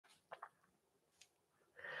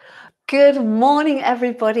Good morning,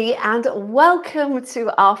 everybody, and welcome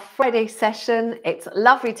to our Friday session. It's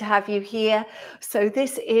lovely to have you here. So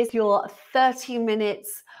this is your 30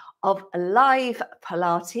 minutes of live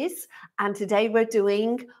Pilates, and today we're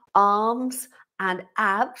doing arms and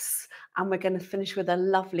abs, and we're going to finish with a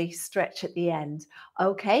lovely stretch at the end.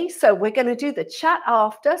 Okay, so we're going to do the chat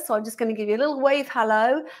after, so I'm just going to give you a little wave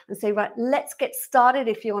hello and say, right, let's get started.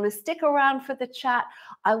 If you want to stick around for the chat,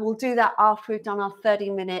 I will do that after we've done our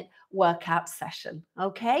 30-minute workout session.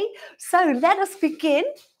 Okay, so let us begin.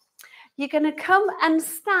 You're going to come and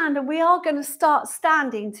stand, and we are going to start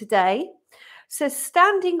standing today. So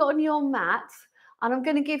standing on your mat, and I'm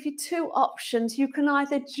going to give you two options. You can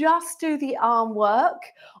either just do the arm work,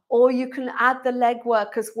 or you can add the leg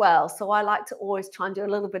work as well. So I like to always try and do a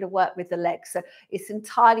little bit of work with the legs. So it's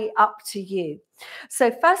entirely up to you.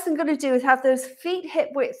 So first I'm going to do is have those feet hip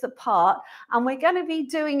width apart. And we're going to be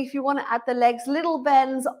doing, if you want to add the legs, little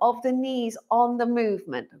bends of the knees on the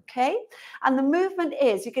movement. Okay. And the movement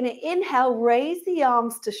is you're going to inhale, raise the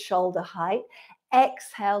arms to shoulder height,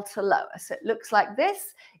 exhale to lower. So it looks like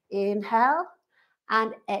this. Inhale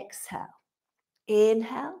and exhale.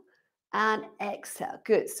 Inhale and exhale.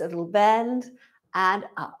 Good. So it'll bend and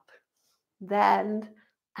up. Bend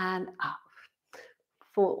and up.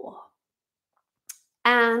 4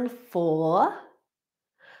 and 4.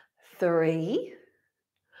 3,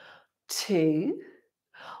 2,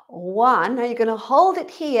 1. Now you're going to hold it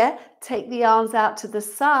here. Take the arms out to the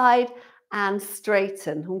side and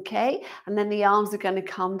straighten. Okay. And then the arms are going to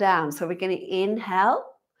come down. So we're going to inhale.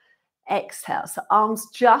 Exhale. So arms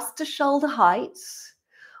just to shoulder height.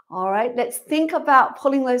 All right. Let's think about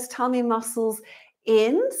pulling those tummy muscles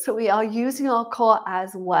in. So we are using our core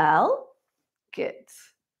as well. Good.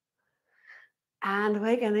 And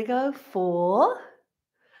we're going to go 4,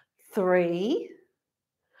 3,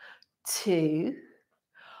 2,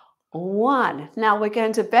 1. Now we're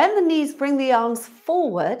going to bend the knees, bring the arms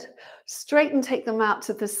forward, straighten, take them out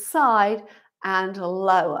to the side and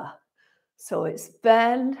lower. So it's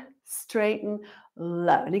bend, straighten,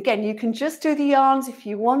 low. And again, you can just do the arms if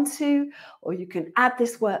you want to, or you can add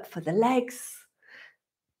this work for the legs.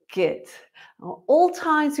 Good. All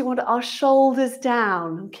times we want our shoulders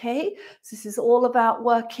down, okay? So this is all about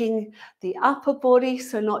working the upper body,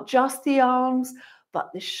 so not just the arms,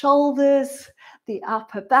 but the shoulders, the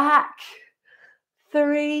upper back.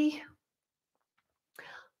 3,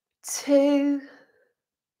 2,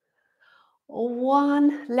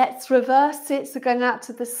 1. Let's reverse it. So going out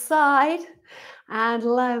to the side and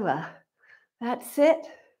lower. That's it.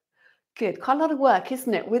 Good. Quite a lot of work,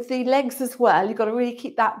 isn't it? With the legs as well. You've got to really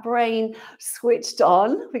keep that brain switched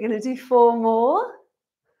on. We're going to do 4 more.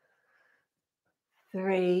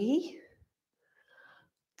 3,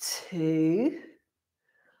 2,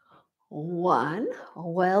 1.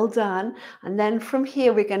 Well done. And then from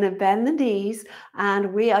here, we're going to bend the knees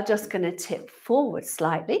and we are just going to tip forward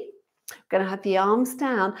slightly. We're going to have the arms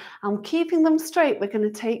down and keeping them straight. We're going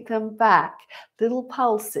to take them back. Little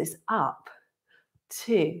pulses up.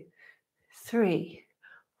 2, 3,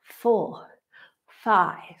 4,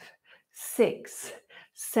 5, 6,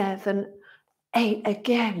 7, 8.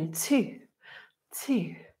 Again. 2,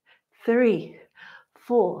 2, 3,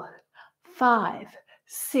 4, 5,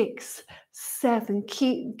 6, 7.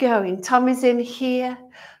 Keep going. Tummy's in here.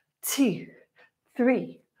 2,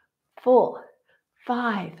 3, 4,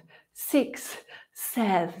 5, 6,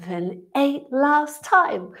 7, 8. Last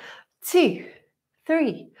time. 2,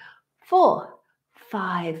 3, 4,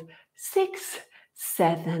 5, 6,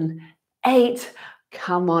 7, 8.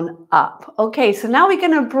 Come on up. Okay, so now we're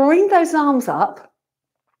going to bring those arms up.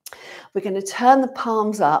 We're going to turn the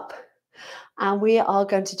palms up. And we are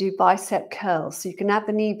going to do bicep curls. So you can add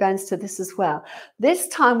the knee bends to this as well. This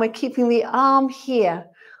time we're keeping the arm here.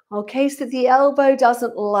 Okay, so the elbow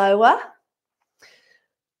doesn't lower.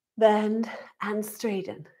 Bend and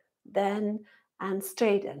straighten. Bend and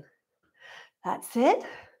straighten. That's it.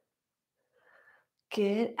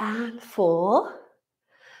 Good. And 4,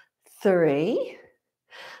 3.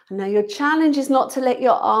 Now your challenge is not to let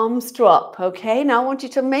your arms drop. Okay, now I want you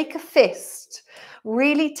to make a fist.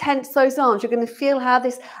 Really tense those arms. You're going to feel how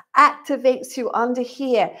this activates you under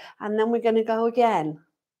here. And then we're going to go again.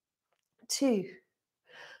 2,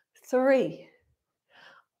 3,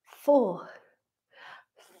 4,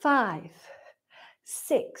 5,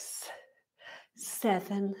 6,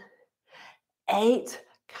 7, 8.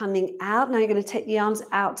 Coming out. Now you're going to take the arms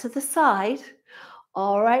out to the side.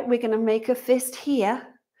 All right, we're going to make a fist here.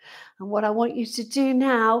 And what I want you to do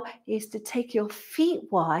now is to take your feet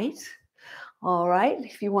wide. All right,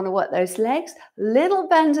 if you want to work those legs, little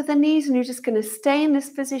bend of the knees, and you're just going to stay in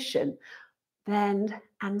this position. Bend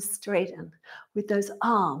and straighten with those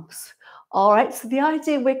arms. All right, so the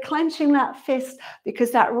idea, we're clenching that fist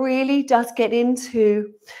because that really does get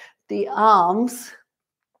into the arms,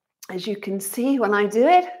 as you can see when I do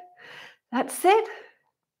it. That's it.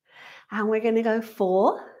 And we're going to go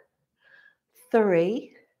 4,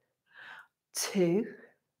 3, 2,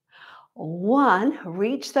 1.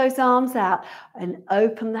 Reach those arms out and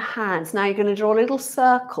open the hands. Now you're going to draw little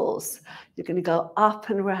circles. You're going to go up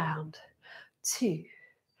and round. 2,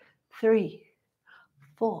 3,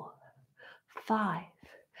 4, 5,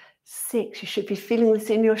 6. You should be feeling this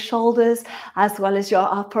in your shoulders as well as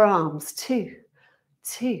your upper arms. 2,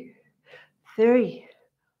 2, 3,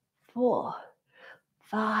 4,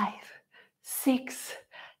 5, 6,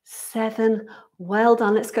 7. Well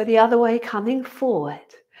done. Let's go the other way, coming forward.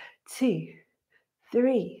 2,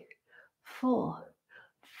 3, 4,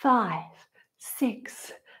 5,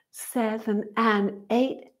 6, 7, and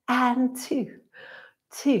 8, and 2,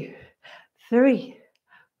 2, 3,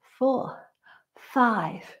 4,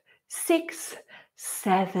 5, 6,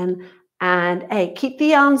 7, and 8. Keep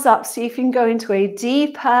the arms up. See if you can go into a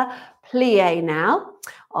deeper plie now.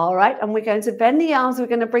 All right, and we're going to bend the arms. We're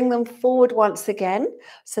going to bring them forward once again.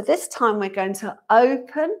 So this time we're going to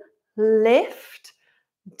open, lift,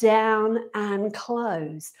 down, and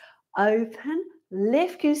close. Open,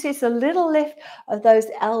 lift. Can you see it's a little lift of those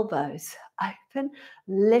elbows? Open,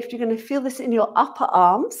 lift. You're going to feel this in your upper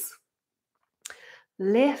arms.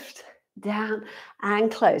 Lift, down, and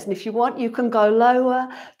close. And if you want, you can go lower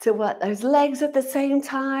to work those legs at the same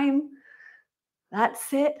time.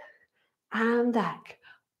 That's it. And back.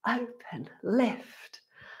 Open, lift,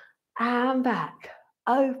 and back.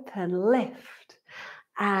 Open, lift,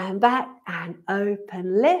 and back, and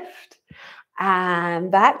open, lift,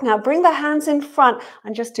 and back. Now bring the hands in front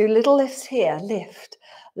and just do little lifts here. Lift,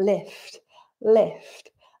 lift, lift,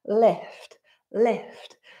 lift,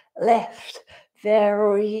 lift, lift.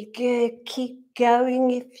 Very good. Keep going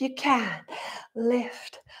if you can.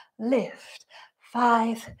 Lift, lift.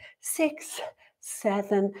 5, 6,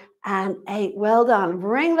 7, and 8. Well done.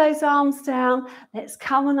 Bring those arms down. Let's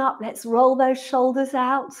come on up. Let's roll those shoulders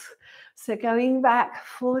out. So going back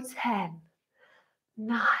for 10,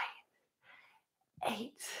 9,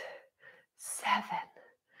 8, 7,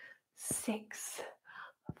 6,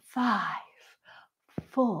 5,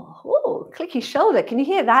 4. Oh, clicky shoulder. Can you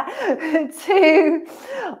hear that? 2,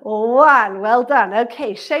 1. Well done.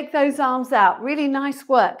 Okay, shake those arms out. Really nice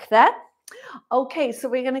work there. Okay, so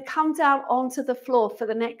we're going to come down onto the floor for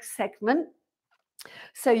the next segment.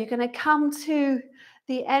 So you're going to come to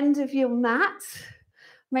the end of your mat.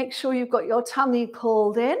 Make sure you've got your tummy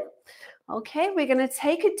pulled in. Okay, we're going to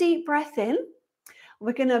take a deep breath in.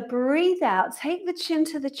 We're going to breathe out. Take the chin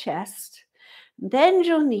to the chest. Bend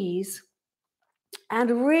your knees.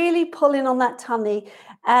 And really pull in on that tummy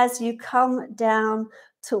as you come down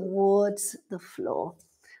towards the floor.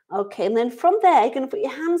 Okay, and then from there, you're going to put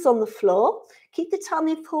your hands on the floor. Keep the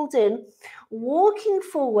tummy pulled in. Walking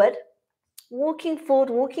forward, walking forward,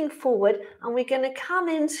 walking forward. And we're going to come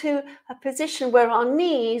into a position where our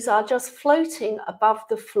knees are just floating above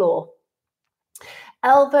the floor.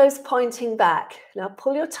 Elbows pointing back. Now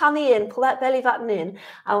pull your tummy in, pull that belly button in.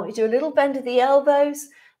 I want you to do a little bend of the elbows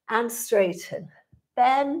and straighten.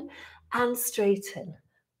 Bend and straighten.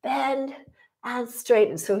 Bend and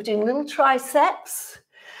straighten. So we're doing little triceps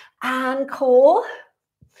and core.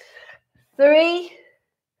 3,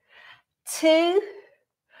 2,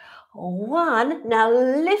 1. Now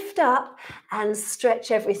lift up and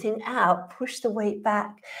stretch everything out. Push the weight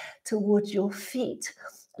back towards your feet.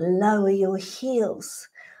 Lower your heels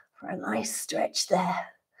for a nice stretch there.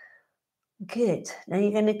 Good. Now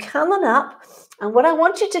you're going to come on up, and what I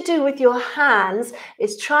want you to do with your hands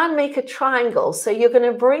is try and make a triangle. So you're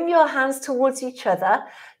going to bring your hands towards each other.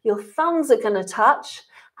 Your thumbs are going to touch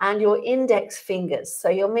and your index fingers. So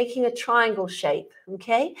you're making a triangle shape,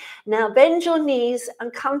 okay? Now bend your knees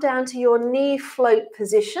and come down to your knee float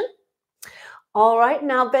position. All right,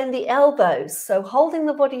 now bend the elbows. So holding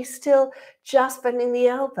the body still, just bending the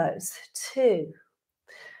elbows. 2,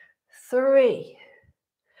 3,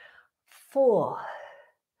 4,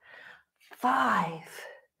 5,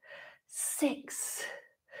 6,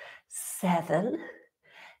 7,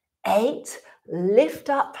 8. Lift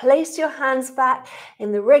up, place your hands back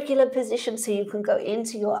in the regular position so you can go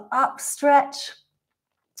into your up stretch.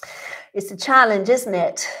 It's a challenge, isn't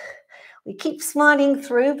it? We keep smiling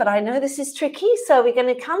through, but I know this is tricky. So we're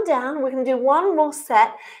going to come down. We're going to do one more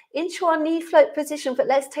set into our knee float position, but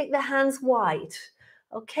let's take the hands wide.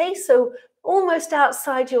 Okay, so almost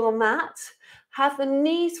outside your mat. Have the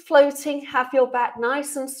knees floating, have your back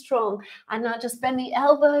nice and strong. And now just bend the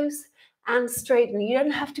elbows and straighten. You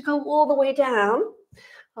don't have to go all the way down,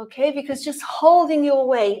 okay, because just holding your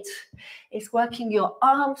weight is working your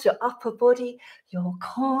arms, your upper body, your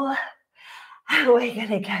core. And we're going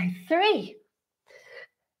to go 3,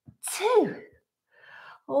 2,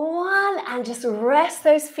 1, and just rest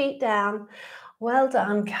those feet down. Well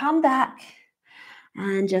done. Come back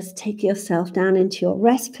and just take yourself down into your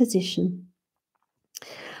rest position.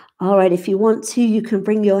 All right, if you want to, you can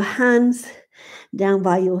bring your hands down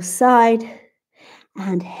by your side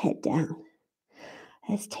and head down.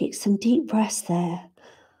 Let's take some deep breaths there.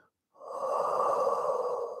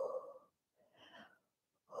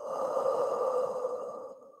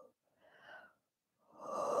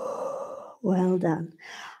 Well done.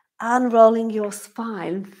 Unrolling your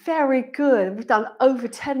spine. Very good. We've done over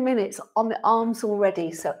 10 minutes on the arms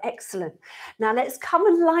already, so excellent. Now let's come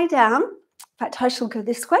and lie down. In fact, I shall go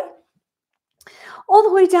this way. All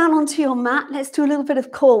the way down onto your mat. Let's do a little bit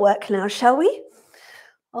of core work now, shall we?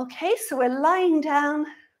 Okay, so we're lying down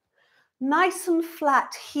nice and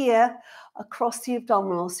flat here across the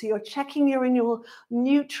abdominals. So you're checking you're in your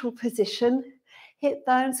neutral position. Hip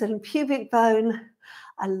bones and pubic bone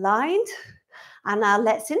aligned. And now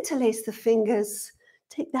let's interlace the fingers.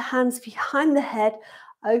 Take the hands behind the head.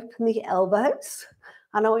 Open the elbows.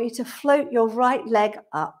 And I want you to float your right leg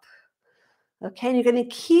up. Okay, and you're going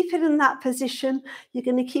to keep it in that position. You're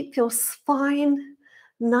going to keep your spine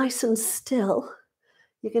nice and still.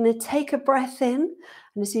 You're going to take a breath in,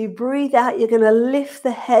 and as you breathe out, you're going to lift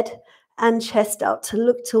the head and chest up to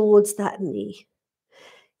look towards that knee.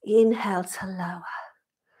 Inhale to lower.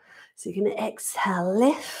 So you're going to exhale,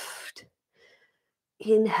 lift.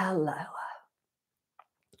 Inhale, lower.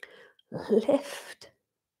 Lift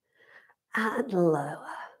and lower.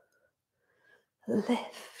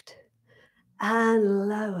 Lift and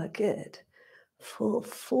lower. Good. For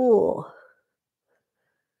 4,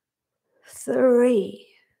 3,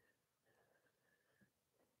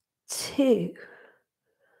 2,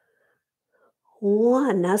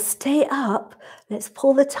 1. Now stay up. Let's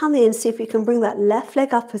pull the tummy and see if we can bring that left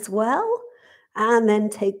leg up as well. And then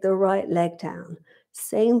take the right leg down.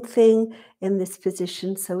 Same thing in this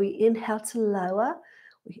position. So we inhale to lower.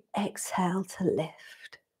 We exhale to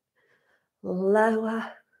lift. Lower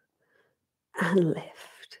and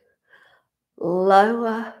lift.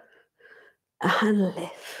 Lower and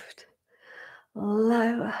lift.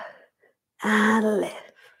 Lower and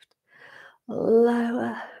lift.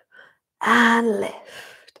 Lower and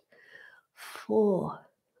lift. 4,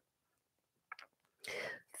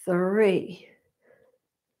 3,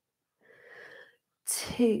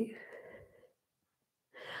 2,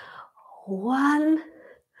 1.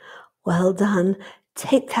 Well done.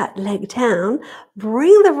 Take that leg down.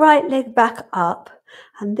 Bring the right leg back up.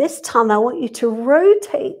 And this time I want you to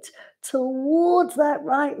rotate towards that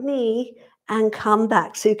right knee and come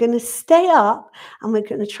back. So you're going to stay up and we're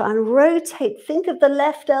going to try and rotate. Think of the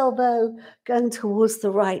left elbow going towards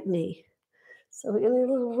the right knee. So we're going to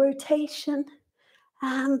do a little rotation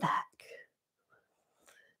and back.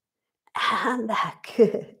 And back.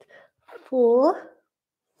 Good. 4,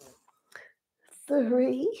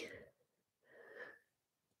 3,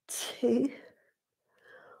 2,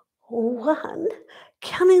 1.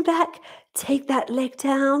 Coming back, take that leg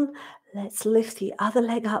down. Let's lift the other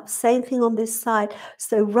leg up. Same thing on this side.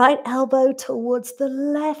 So right elbow towards the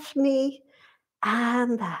left knee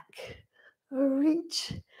and back.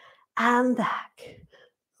 Reach and back.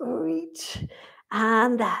 Reach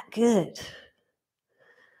and back. Good.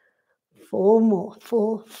 4 more.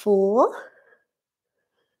 4,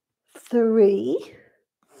 3,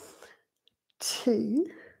 2,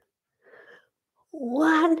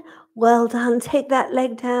 1. Well done. Take that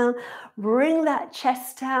leg down. Bring that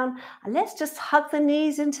chest down. And let's just hug the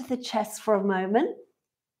knees into the chest for a moment.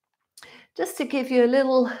 Just to give you a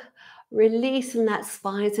little release in that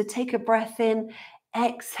spine. So take a breath in.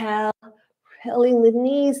 Exhale. Pulling the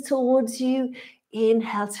knees towards you.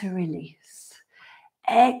 Inhale to release.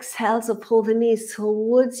 Exhale to pull the knees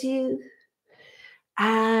towards you.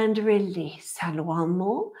 And release. And one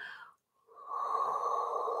more.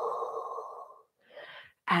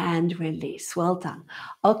 And release. Well done.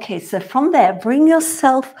 Okay, so from there, bring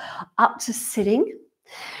yourself up to sitting.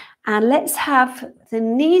 And let's have the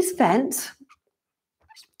knees bent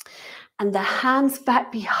and the hands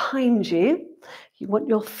back behind you. You want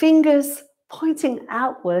your fingers pointing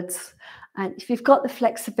outwards. And if you've got the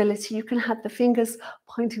flexibility, you can have the fingers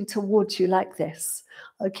pointing towards you like this.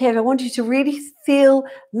 Okay, I want you to really feel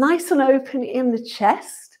nice and open in the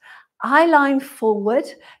chest. Eye line forward.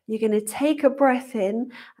 You're going to take a breath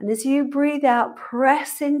in, and as you breathe out,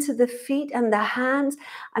 press into the feet and the hands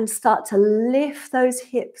and start to lift those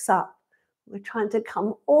hips up. We're trying to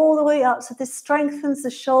come all the way up. So this strengthens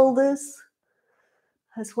the shoulders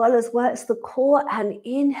as well as works the core. And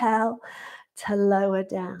inhale to lower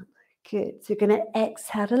down. Good. So you're going to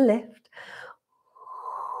exhale to lift.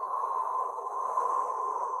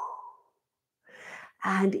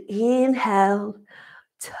 And inhale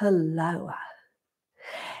to lower.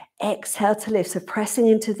 Exhale to lift. So pressing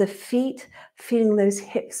into the feet, feeling those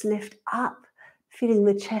hips lift up, feeling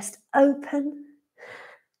the chest open.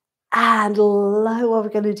 And lower. We're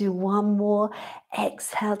going to do one more.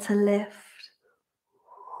 Exhale to lift.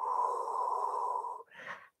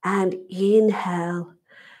 And inhale,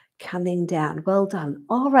 coming down. Well done.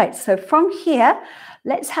 All right, so from here,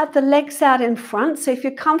 let's have the legs out in front. So if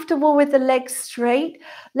you're comfortable with the legs straight,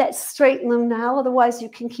 let's straighten them now. Otherwise, you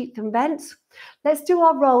can keep them bent. Let's do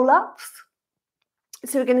our roll-ups.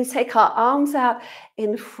 So we're going to take our arms out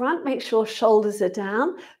in front. Make sure shoulders are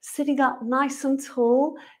down. Sitting up nice and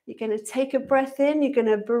tall. You're going to take a breath in. You're going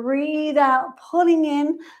to breathe out, pulling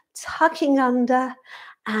in, tucking under,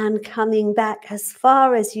 and coming back as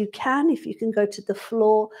far as you can. If you can go to the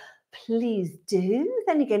floor, please do.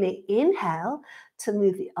 Then you're going to inhale to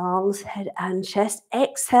move the arms, head and chest.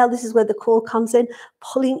 Exhale, this is where the core comes in,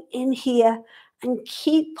 pulling in here and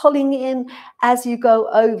keep pulling in as you go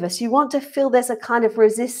over. So you want to feel there's a kind of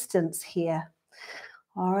resistance here.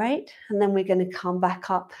 All right, and then we're going to come back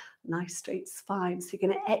up, nice straight spine. So you're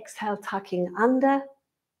going to exhale, tucking under,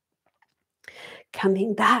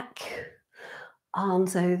 coming back.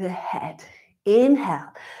 Arms overhead.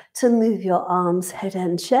 Inhale to move your arms, head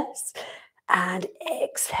and chest. And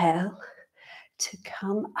exhale to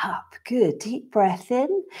come up. Good. Deep breath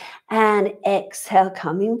in. And exhale,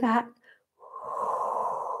 coming back.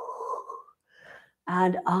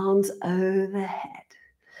 And arms overhead.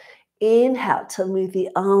 Inhale to move the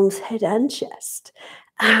arms, head and chest.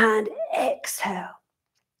 And exhale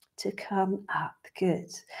to come up.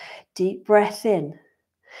 Good. Deep breath in.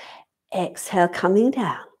 Exhale, coming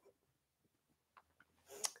down.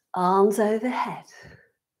 Arms overhead.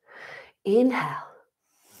 Inhale.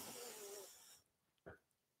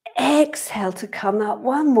 Exhale to come up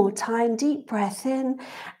one more time. Deep breath in.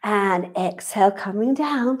 And exhale, coming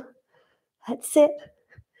down. That's it.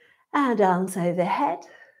 And arms overhead.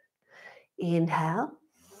 Inhale.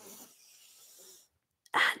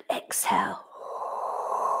 And exhale.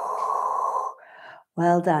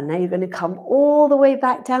 Well done. Now you're going to come all the way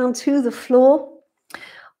back down to the floor.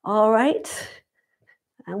 All right.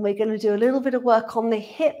 And we're going to do a little bit of work on the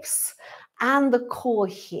hips and the core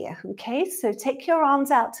here. Okay, so take your arms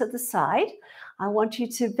out to the side. I want you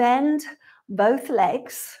to bend both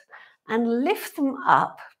legs and lift them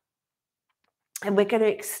up. And we're going to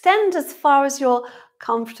extend as far as you're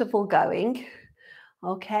comfortable going.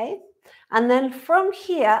 Okay. And then from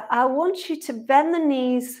here, I want you to bend the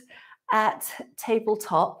knees at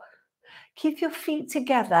tabletop. Keep your feet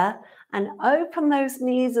together and open those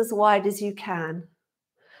knees as wide as you can.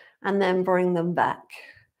 And then bring them back.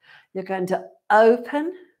 You're going to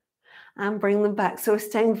open and bring them back. So we're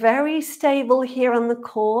staying very stable here on the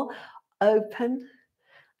core. Open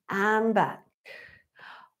and back.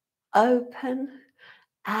 Open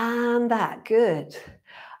and back. Good.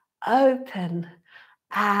 Open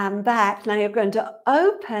and back. Now you're going to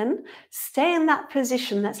open, stay in that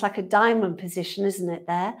position. That's like a diamond position, isn't it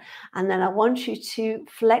there? And then I want you to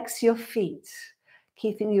flex your feet,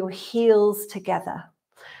 keeping your heels together.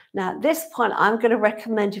 Now at this point, I'm going to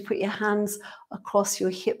recommend you put your hands across your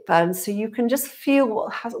hip bones so you can just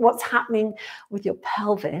feel what's happening with your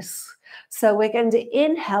pelvis. So we're going to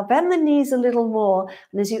inhale, bend the knees a little more.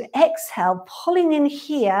 And as you exhale, pulling in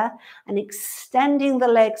here and extending the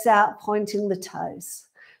legs out, pointing the toes.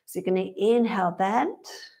 So you're going to inhale, bend.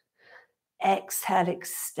 Exhale,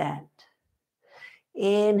 extend.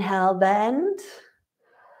 Inhale, bend.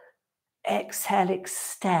 Exhale,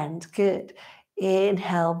 extend. Good.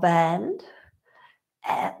 Inhale, bend.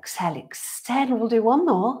 Exhale, extend. We'll do one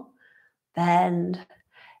more. Bend,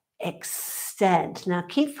 extend. Now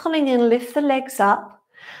keep pulling in, lift the legs up.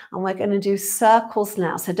 And we're going to do circles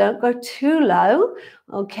now. So don't go too low.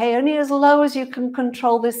 Okay, only as low as you can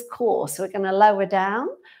control this core. So we're going to lower down.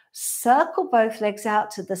 Circle both legs out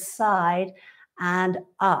to the side and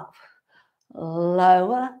up.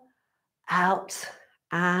 Lower, out,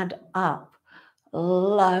 and up.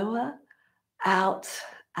 Lower, out,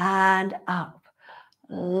 and up.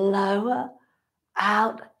 Lower,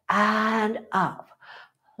 out, and up.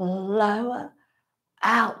 Lower,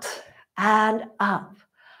 out, and up.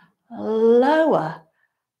 Lower,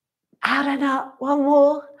 out and up. One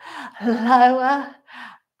more. Lower,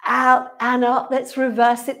 out and up. Let's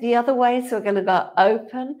reverse it the other way. So we're going to go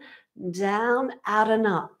open, down, out and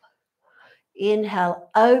up. Inhale,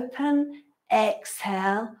 open.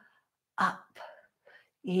 Exhale, up.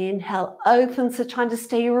 Inhale, open. So trying to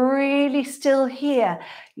stay really still here.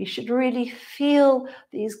 You should really feel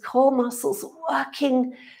these core muscles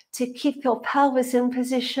working to keep your pelvis in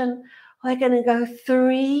position. We're going to go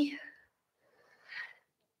 3,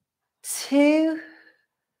 2,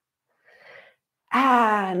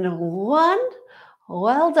 and 1.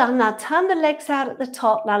 Well done. Now turn the legs out at the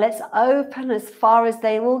top. Now let's open as far as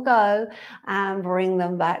they will go and bring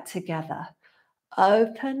them back together.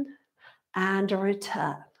 Open and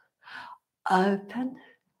return. Open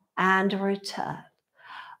and return.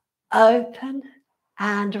 Open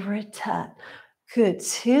and return. Good.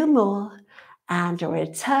 2 more. And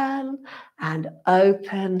return and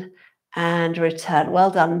open and return. Well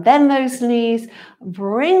done. Bend those knees.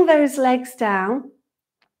 Bring those legs down.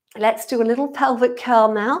 Let's do a little pelvic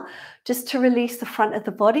curl now, just to release the front of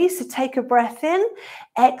the body. So take a breath in.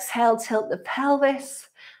 Exhale, tilt the pelvis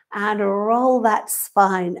and roll that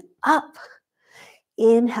spine up.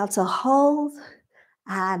 Inhale to hold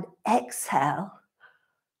and exhale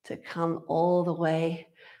to come all the way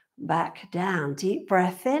back down. Deep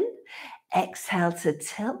breath in. Exhale to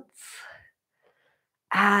tilt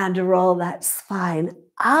and roll that spine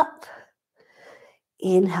up.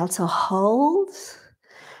 Inhale to hold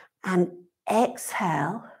and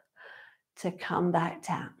exhale to come back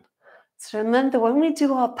down. So remember, when we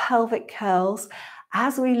do our pelvic curls,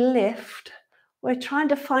 as we lift, we're trying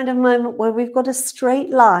to find a moment where we've got a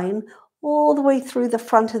straight line all the way through the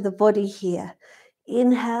front of the body here.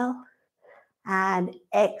 Inhale and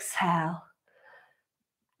exhale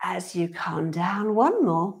as you come down. 1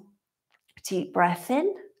 more. Deep breath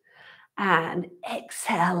in and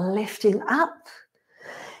exhale, lifting up.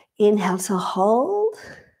 Inhale to hold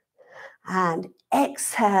and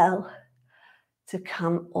exhale to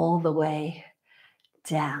come all the way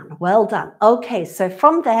down. Well done. Okay, so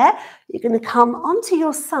from there, you're going to come onto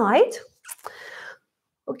your side.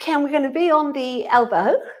 Okay, and we're going to be on the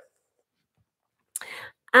elbow.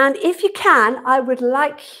 And if you can, I would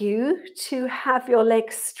like you to have your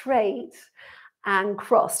legs straight and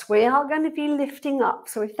crossed. We are going to be lifting up.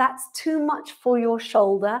 So if that's too much for your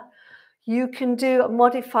shoulder, you can do a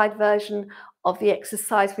modified version of the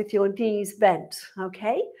exercise with your knees bent,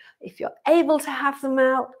 okay? If you're able to have them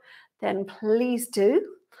out, then please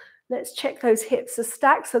do. Let's check those hips are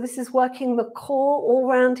stacked. So this is working the core all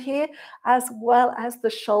around here, as well as the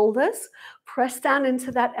shoulders. Press down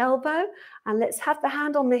into that elbow, and let's have the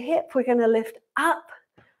hand on the hip. We're going to lift up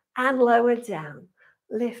and lower down.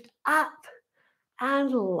 Lift up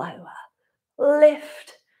and lower.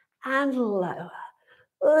 Lift and lower.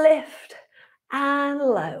 Lift and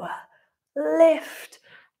lower. Lift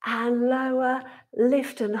and lower.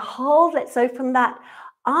 Lift and hold. Let's open that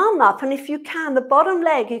arm up. And if you can, the bottom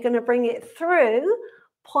leg, you're going to bring it through,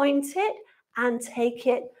 point it, and take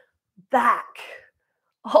it back.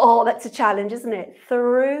 Oh, that's a challenge, isn't it?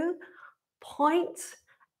 Through, point,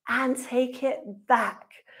 and take it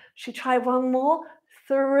back. Should we try 1 more?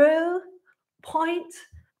 Through, point,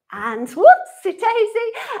 and whoopsie daisy,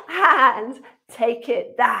 and take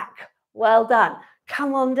it back. Well done.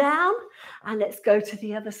 Come on down, and let's go to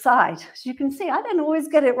the other side. As you can see, I don't always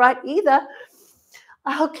get it right either.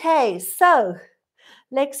 Okay, so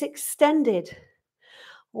legs extended,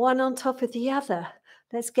 one on top of the other.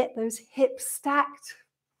 Let's get those hips stacked.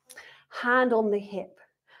 Hand on the hip.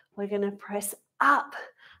 We're going to press up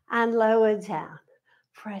and lower down.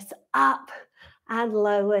 Press up and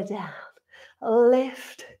lower down.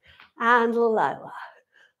 Lift and lower.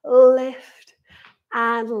 Lift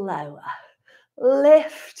and lower.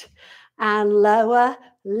 Lift and lower.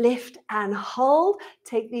 Lift and hold.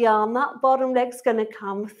 Take the arm up. Bottom leg's going to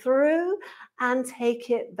come through and take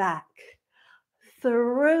it back.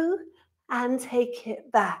 Through and take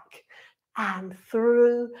it back. And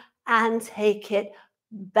through and take it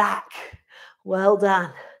back. Well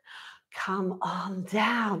done. Come on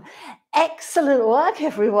down. Excellent work,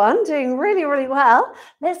 everyone. Doing really, really well.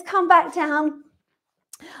 Let's come back down.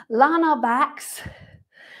 Lie on our backs.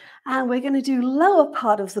 And we're going to do lower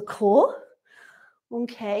part of the core.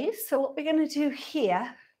 Okay, so what we're going to do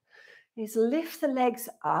here is lift the legs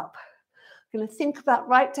up. We're going to think about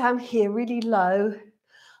right down here, really low.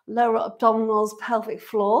 Lower abdominals, pelvic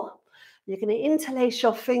floor. You're going to interlace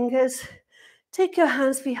your fingers. Take your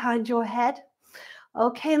hands behind your head.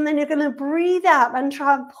 Okay, and then you're going to breathe out and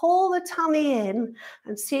try and pull the tummy in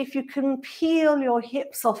and see if you can peel your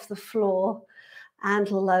hips off the floor and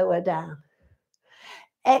lower down.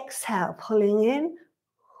 Exhale, pulling in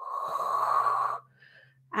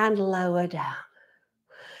and lower down.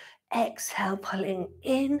 Exhale, pulling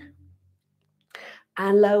in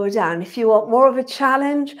and lower down. If you want more of a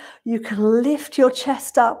challenge, you can lift your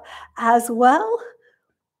chest up as well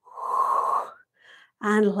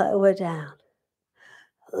and lower down.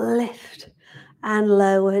 Lift and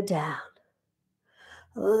lower down.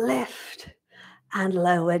 Lift and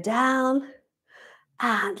lower down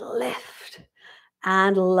and lift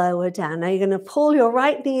and lower down. Now you're going to pull your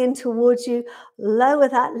right knee in towards you, lower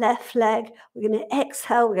that left leg. We're going to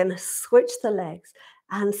exhale. We're going to switch the legs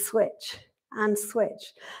and switch and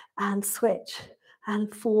switch and switch.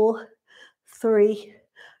 And 4, 3,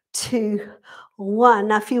 2, 1.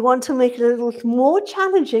 Now, if you want to make it a little more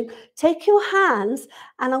challenging, take your hands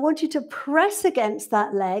and I want you to press against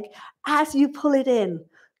that leg as you pull it in.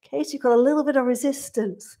 Okay, so you've got a little bit of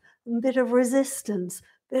resistance, a bit of resistance,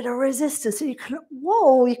 bit of resistance. So you can,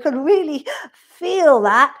 whoa, you can really feel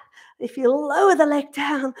that. If you lower the leg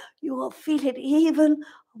down, you will feel it even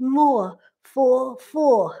more. 4,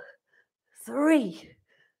 4, 3,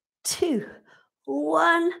 2,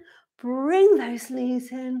 1. Bring those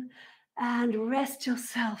knees in and rest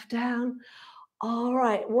yourself down. All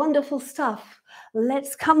right, wonderful stuff.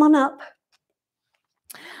 Let's come on up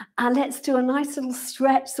and let's do a nice little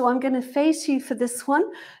stretch. So I'm going to face you for this one.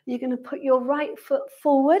 You're going to put your right foot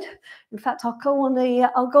forward. In fact, I'll go on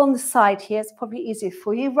the side here. It's probably easier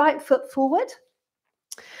for you. Right foot forward.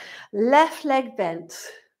 Left leg bent.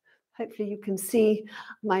 Hopefully you can see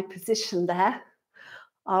my position there.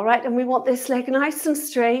 All right, and we want this leg nice and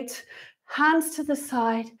straight, hands to the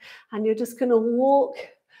side, and you're just going to walk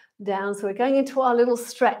down. So we're going into our little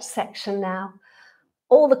stretch section now.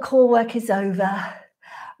 All the core work is over.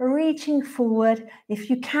 Reaching forward. If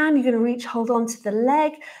you can, you're going to reach, hold on to the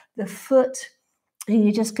leg, the foot, and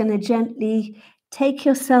you're just going to gently take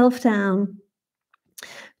yourself down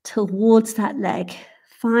towards that leg,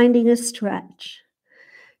 finding a stretch,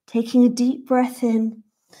 taking a deep breath in.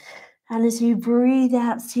 And as you breathe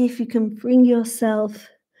out, see if you can bring yourself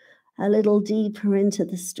a little deeper into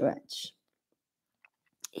the stretch.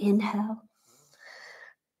 Inhale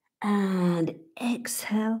and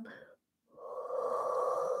exhale.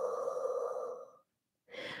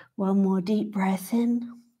 One more deep breath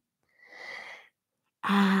in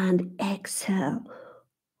and exhale.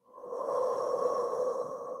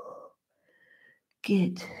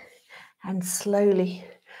 Good. And slowly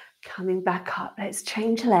coming back up. Let's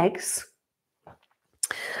change legs.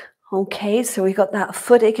 Okay, so we got that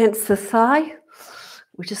foot against the thigh.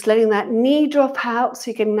 We're just letting that knee drop out,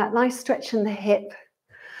 so you're getting that nice stretch in the hip.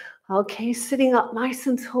 Okay, sitting up nice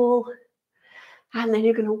and tall. And then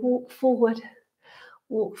you're going to walk forward,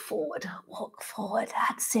 walk forward, walk forward.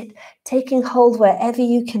 That's it. Taking hold wherever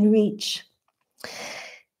you can reach.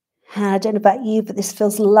 And I don't know about you, but this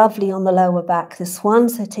feels lovely on the lower back, this one.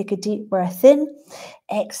 So take a deep breath in.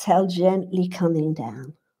 Exhale, gently coming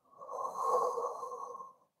down.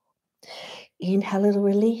 Inhale, little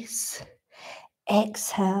release.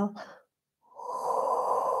 Exhale.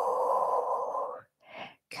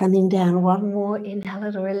 Coming down, one more. Inhale,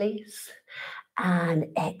 little release. And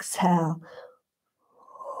exhale.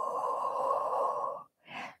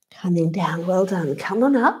 Coming down, well done. Come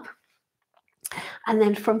on up. And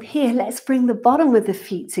then from here, let's bring the bottom of the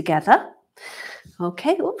feet together.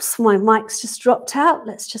 Okay, oops, my mic's just dropped out.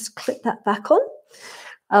 Let's just clip that back on.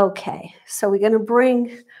 Okay, so we're going to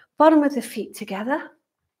bring bottom of the feet together.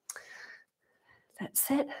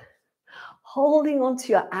 That's it. Holding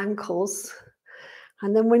onto your ankles.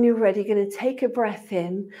 And then when you're ready, you're going to take a breath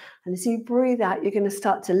in. And as you breathe out, you're going to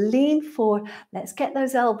start to lean forward. Let's get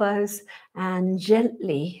those elbows and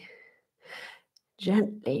gently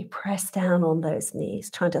press down on those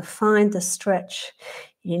knees, trying to find the stretch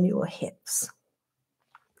in your hips.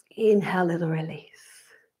 Inhale, little release.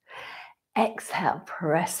 Exhale,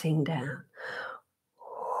 pressing down.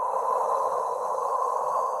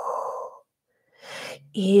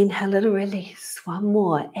 Inhale, little release. One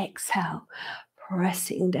more. Exhale,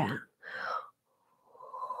 pressing down.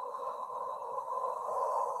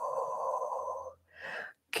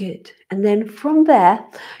 Good. And then from there,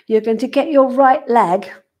 you're going to get your right leg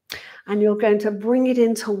and you're going to bring it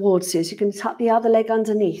in towards you. So you can tuck the other leg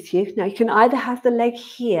underneath you. Now you can either have the leg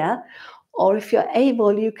here, or if you're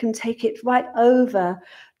able, you can take it right over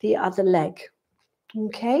the other leg.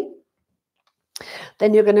 Okay?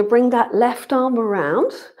 Then you're going to bring that left arm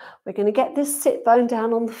around. We're going to get this sit bone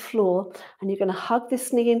down on the floor and you're going to hug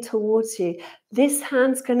this knee in towards you. This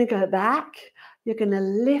hand's going to go back. You're going to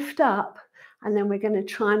lift up and then we're going to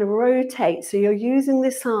try and rotate. So you're using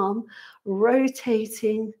this arm,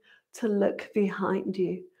 rotating to look behind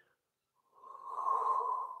you.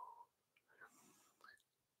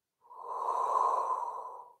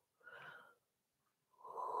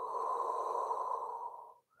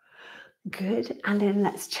 Good. And then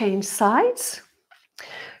let's change sides.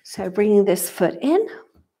 So bringing this foot in,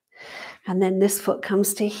 and then this foot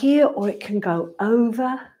comes to here, or it can go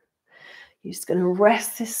over. You're just going to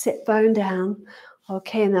rest this sit bone down.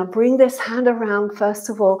 Okay, now bring this hand around. First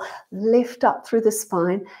of all, lift up through the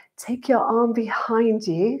spine. Take your arm behind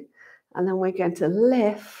you, and then we're going to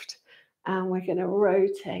lift, and we're going to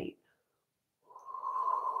rotate.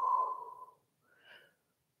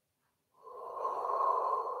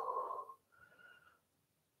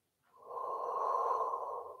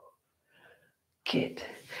 Good.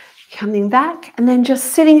 Coming back, and then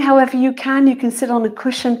just sitting however you can. You can sit on a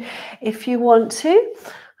cushion if you want to.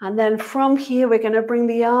 And then from here, we're going to bring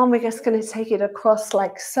the arm. We're just going to take it across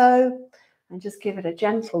like so, and just give it a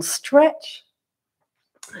gentle stretch.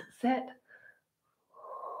 That's it.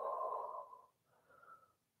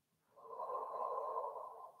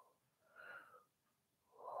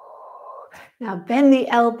 Now bend the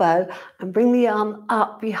elbow and bring the arm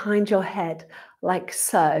up behind your head, like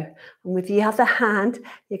so. And with the other hand,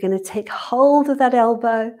 you're going to take hold of that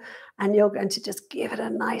elbow, and you're going to just give it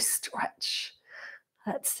a nice stretch.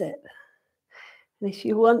 That's it. And if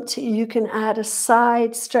you want to, you can add a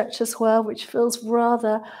side stretch as well, which feels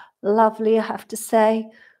rather lovely, I have to say.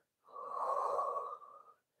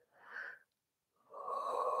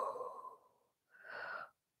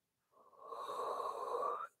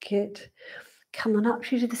 Good. Come on up,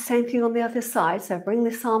 you do the same thing on the other side. So bring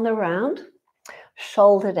this arm around,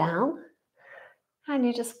 shoulder down, and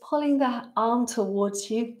you're just pulling that arm towards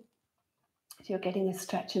you. You're getting a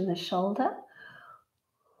stretch in the shoulder.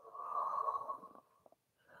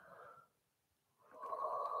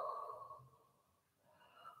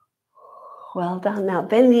 Well done. Now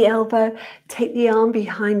bend the elbow, take the arm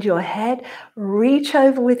behind your head, reach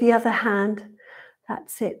over with the other hand.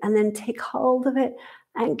 That's it. And then take hold of it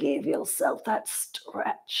and give yourself that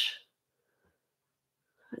stretch.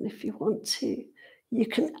 And if you want to, you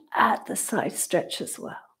can add the side stretch as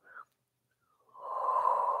well.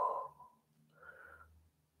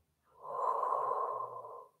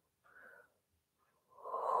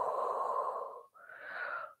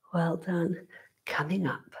 Well done. Coming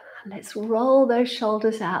up. And let's roll those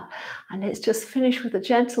shoulders out. And let's just finish with a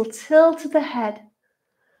gentle tilt of the head.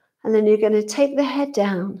 And then you're going to take the head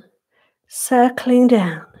down, circling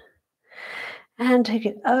down. And take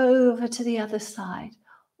it over to the other side.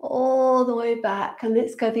 All the way back. And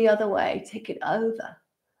let's go the other way. Take it over.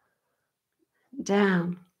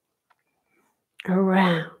 Down.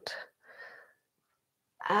 Around.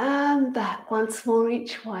 And back once more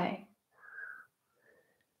each way.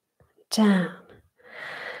 Down.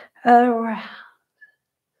 Around.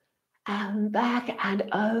 And back and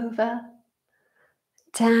over.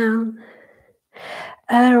 Down.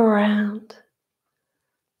 Around.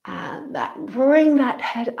 And that, bring that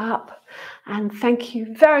head up. And thank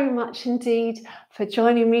you very much indeed for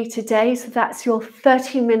joining me today. So that's your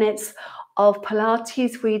 30 minutes of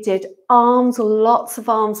Pilates. We did arms, lots of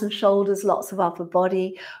arms and shoulders, lots of upper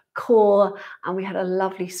body, core, and we had a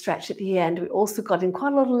lovely stretch at the end. We also got in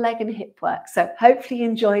quite a lot of leg and hip work. So hopefully you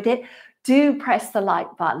enjoyed it. Do press the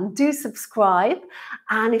like button, do subscribe.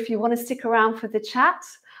 And if you want to stick around for the chat,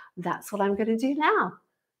 that's what I'm going to do now.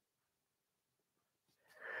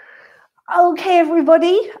 Okay,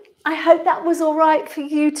 everybody, I hope that was all right for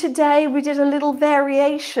you today. We did a little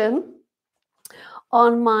variation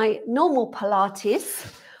on my normal Pilates,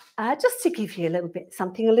 just to give you a little bit,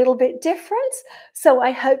 something a little bit different. So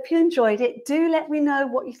I hope you enjoyed it. Do let me know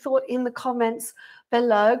what you thought in the comments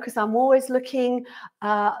below, because I'm always looking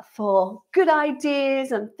for good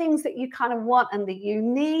ideas and things that you kind of want and that you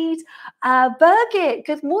need. Birgit,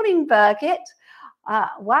 good morning, Birgit.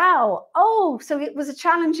 Wow. Oh, so it was a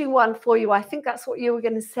challenging one for you. I think that's what you were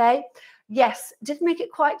going to say. Yes, did make it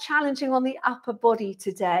quite challenging on the upper body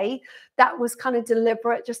today. That was kind of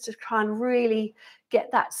deliberate, just to try and really get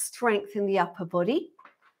that strength in the upper body.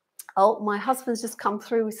 Oh, my husband's just come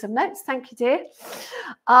through with some notes. Thank you, dear.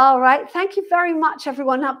 All right. Thank you very much,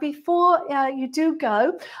 everyone. Now, before you do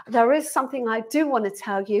go, there is something I do want to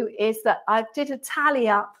tell you, is that I did a tally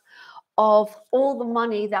up of all the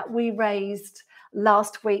money that we raised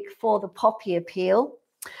last week for the Poppy Appeal.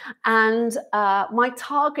 And my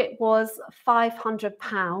target was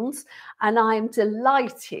 £500. And I'm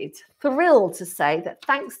delighted, thrilled to say that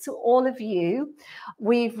thanks to all of you,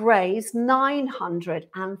 we've raised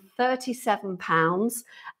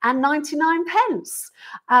 £937.99.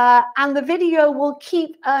 And the video will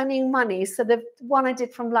keep earning money. So the one I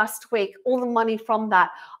did from last week, all the money from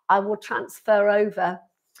that, I will transfer over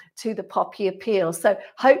to the Poppy Appeal. So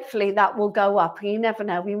hopefully that will go up. And you never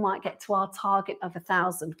know, we might get to our target of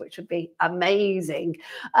 1,000, which would be amazing.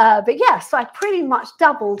 But yes, so I pretty much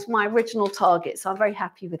doubled my original target. So I'm very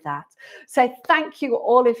happy with that. So thank you,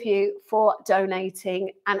 all of you, for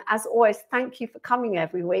donating. And as always, thank you for coming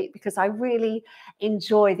every week, because I really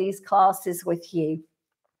enjoy these classes with you.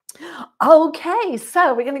 Okay,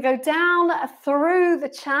 so we're going to go down through the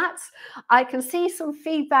chats. I can see some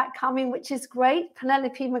feedback coming, which is great.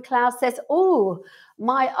 Penelope McLeod says, oh,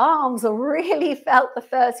 my arms really felt the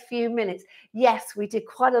first few minutes. Yes, we did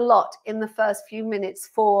quite a lot in the first few minutes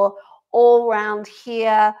for all round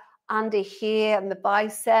here, under here, and the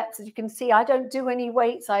biceps. As you can see, I don't do any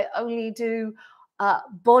weights. I only do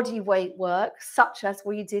body weight work, such as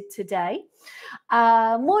we did today.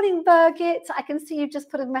 Morning, Birgit. I can see you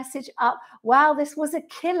just put a message up. Wow, this was a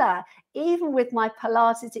killer, even with my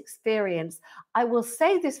Pilates experience. I will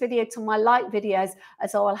save this video to my light videos,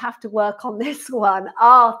 as I will have to work on this one.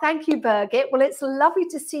 Oh, thank you, Birgit. Well, it's lovely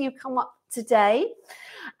to see you come up today.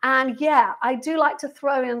 And yeah, I do like to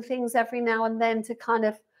throw in things every now and then to kind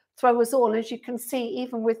of throw us all. As you can see,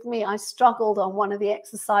 even with me, I struggled on one of the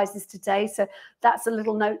exercises today. So that's a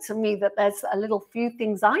little note to me that there's a little few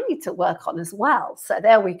things I need to work on as well. So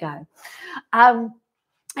there we go. Anyway,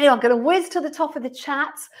 I'm going to whiz to the top of the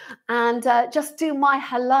chat and just do my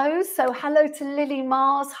hellos. So hello to Lily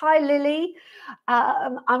Mars. Hi, Lily.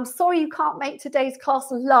 I'm sorry you can't make today's class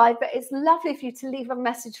live, but it's lovely for you to leave a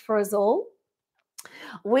message for us all.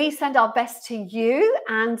 We send our best to you,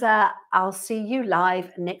 and I'll see you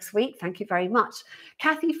live next week. Thank you very much.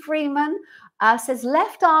 Kathy Freeman says,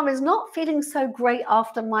 left arm is not feeling so great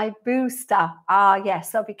after my booster.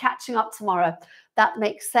 Yes, I'll be catching up tomorrow. That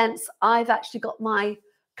makes sense. I've actually got my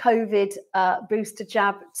COVID booster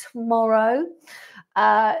jab tomorrow.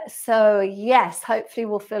 So yes, hopefully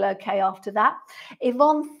we'll feel okay after that.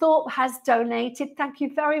 Yvonne Thorpe has donated. Thank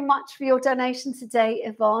you very much for your donation today,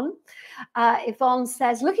 Yvonne. Yvonne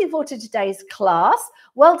says, looking forward to today's class.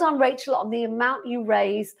 Well done, Rachel, on the amount you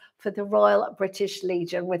raised for the Royal British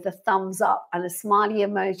Legion, with a thumbs up and a smiley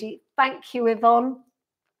emoji. Thank you, Yvonne.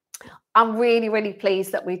 I'm really, really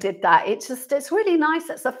pleased that we did that. It's really nice.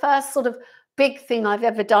 It's the first sort of big thing I've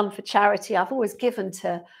ever done for charity. I've always given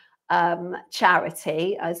to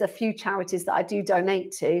charity. There's a few charities that I do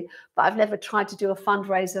donate to, but I've never tried to do a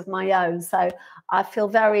fundraiser of my own. So I feel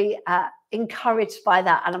very encouraged by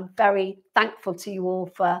that, and I'm very thankful to you all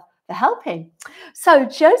for helping. So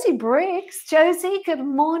Josie Briggs, Josie, good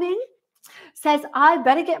morning, says, I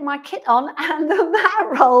better get my kit on and the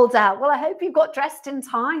mat rolled out. Well, I hope you got dressed in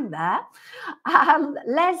time there.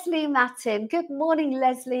 Leslie Mattin, good morning,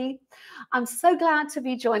 Leslie. I'm so glad to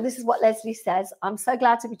be joined. This is what Leslie says. I'm so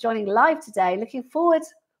glad to be joining live today. Looking forward.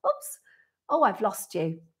 Oops. Oh, I've lost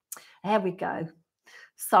you. There we go.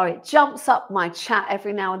 Sorry, it jumps up my chat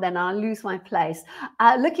every now and then, and I lose my place.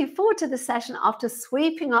 Looking forward to the session after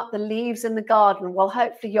sweeping up the leaves in the garden. Well,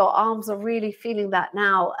 hopefully your arms are really feeling that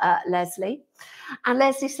now, Leslie. And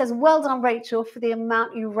Leslie says, well done, Rachel, for the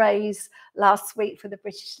amount you raised last week for the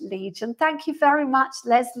British Legion. Thank you very much,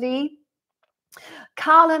 Leslie.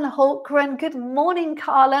 Carlin Holgren, good morning,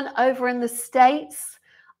 Carlin, over in the States.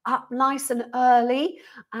 Up nice and early.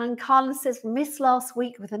 And Carlin says, missed last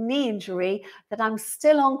week with a knee injury that I'm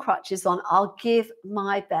still on crutches on. I'll give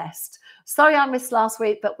my best. Sorry I missed last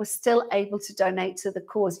week, but was still able to donate to the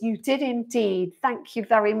cause. You did indeed. Thank you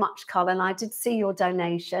very much, Carlin. I did see your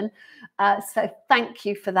donation. So thank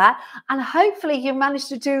you for that. And hopefully you managed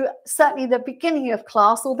to do certainly the beginning of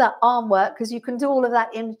class, all that arm work, because you can do all of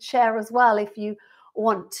that in the chair as well if you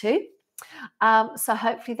want to. So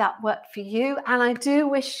hopefully that worked for you, and I do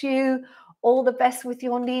wish you all the best with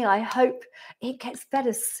your knee. I hope it gets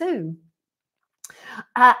better soon.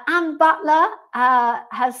 Anne Butler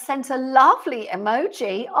has sent a lovely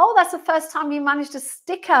emoji. Oh, that's the first time you managed a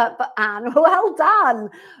sticker, but Anne, well done.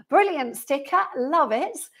 Brilliant sticker, love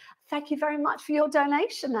it. Thank you very much for your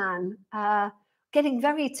donation, Anne. Getting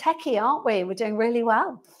very techie, aren't we? We're doing really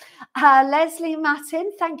well. Leslie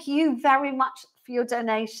Mattin, thank you very much for your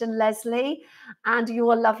donation, Leslie, and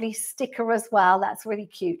your lovely sticker as well. That's really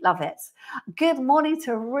cute. Love it. Good morning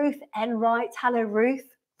to Ruth Enright. Hello,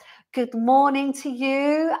 Ruth. Good morning to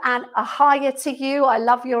you, and a hiya to you. I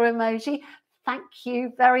love your emoji. Thank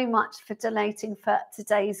you very much for donating for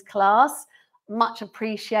today's class. Much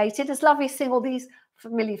appreciated. It's lovely seeing all these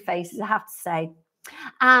familiar faces, I have to say.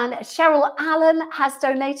 And Cheryl Allen has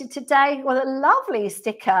donated today with a lovely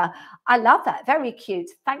sticker. I love that. Very cute.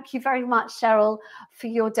 Thank you very much, Cheryl, for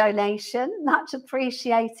your donation. Much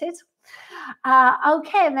appreciated.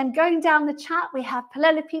 Okay, and then going down the chat, we have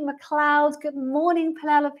Penelope McLeod. Good morning,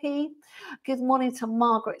 Penelope. Good morning to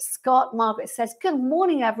Margaret Scott. Margaret says, good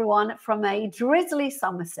morning, everyone, from a drizzly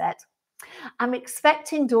Somerset. I'm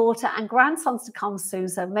expecting daughter and grandsons to come soon,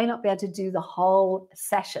 so may not be able to do the whole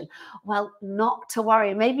session. Well, not to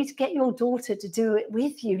worry. Maybe to get your daughter to do it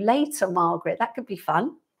with you later, Margaret. That could be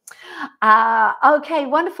fun. Okay,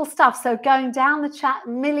 wonderful stuff. So going down the chat,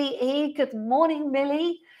 Millie E. Good morning,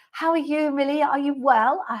 Millie. How are you, Millie? Are you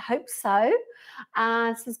well? I hope so.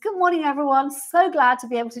 And says, good morning, everyone. So glad to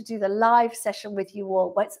be able to do the live session with you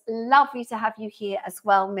all. Well, it's lovely to have you here as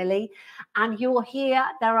well, Millie. And you're here.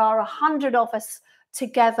 There are 100 of us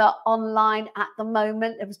together online at the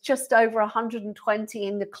moment. There was just over 120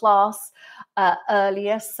 in the class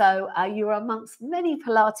earlier. So you're amongst many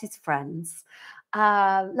Pilates friends.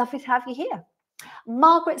 Lovely to have you here.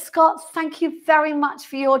 Margaret Scott, thank you very much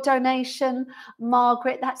for your donation.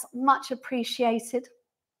 Margaret, that's much appreciated.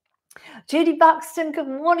 Judy Buxton, good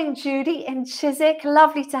morning, Judy in Chiswick.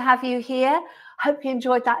 Lovely to have you here. Hope you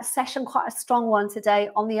enjoyed that session, quite a strong one today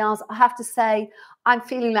on the arms. I have to say, I'm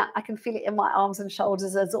feeling that. I can feel it in my arms and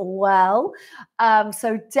shoulders as well.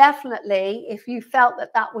 So definitely, if you felt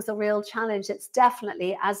that that was a real challenge, it's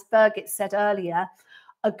definitely, as Birgit said earlier,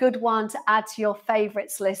 a good one to add to your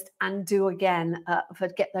favorites list and do again for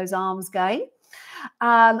get those arms going.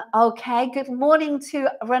 Okay, good morning to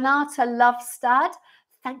Renata Lovestad.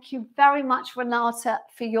 Thank you very much, Renata,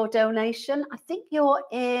 for your donation. I think you're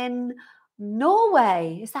in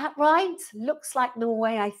Norway. Is that right? Looks like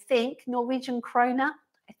Norway, I think. Norwegian krona.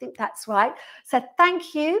 I think that's right. So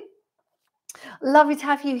thank you. Lovely to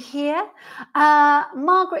have you here.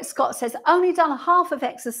 Margaret Scott says, only done half of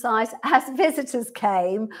exercise as visitors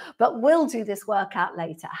came, but will do this workout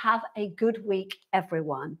later. Have a good week,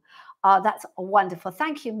 everyone. That's wonderful.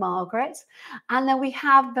 Thank you, Margaret. And then we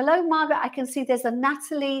have below Margaret, I can see there's a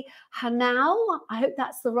Natalie Hanau. I hope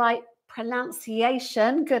that's the right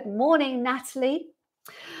pronunciation. Good morning, Natalie.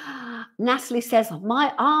 Natalie says,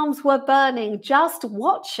 my arms were burning just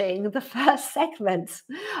watching the first segment.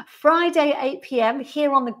 Friday, 8 p.m.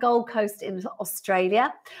 here on the Gold Coast in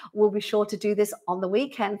Australia. We'll be sure to do this on the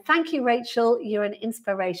weekend. Thank you, Rachel. You're an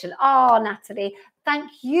inspiration. Oh, Natalie,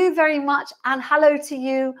 thank you very much. And hello to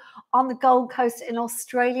you on the Gold Coast in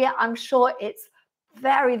Australia. I'm sure it's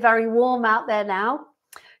very, very warm out there now,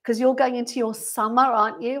 because you're going into your summer,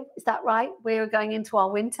 aren't you? Is that right? We're going into our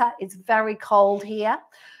winter. It's very cold here.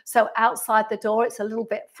 So outside the door, it's a little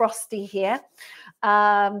bit frosty here.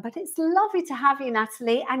 But it's lovely to have you,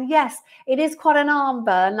 Natalie. And yes, it is quite an arm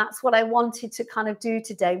burn. That's what I wanted to kind of do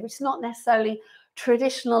today, which is not necessarily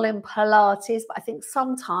traditional in Pilates, but I think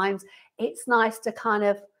sometimes it's nice to kind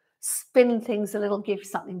of spin things a little, give you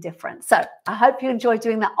something different. So I hope you enjoy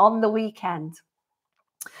doing that on the weekend.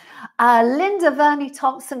 Linda Verney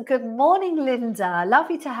Thompson, good morning, Linda.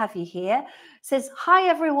 Lovely to have you here. Says, hi,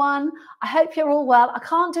 everyone. I hope you're all well. I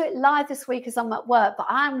can't do it live this week as I'm at work, but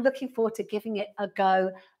I'm looking forward to giving it a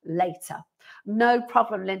go later. No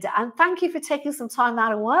problem, Linda. And thank you for taking some time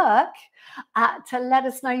out of work to let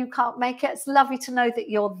us know you can't make it. It's lovely to know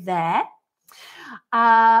that you're there.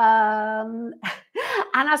 And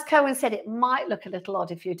as Cohen said, it might look a little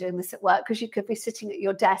odd if you're doing this at work, because you could be sitting at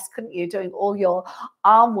your desk, couldn't you, doing all your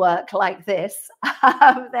arm work like this.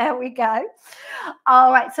 There we go.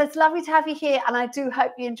 All right, so it's lovely to have you here, and I do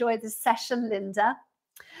hope you enjoyed this session, Linda.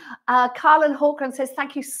 Carlin Hawkins says,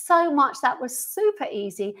 thank you so much. That was super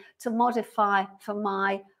easy to modify for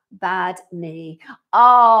my bad knee.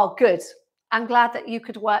 Oh, good. I'm glad that you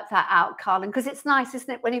could work that out, Carlin, because it's nice,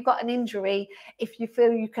 isn't it, when you've got an injury, if you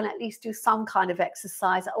feel you can at least do some kind of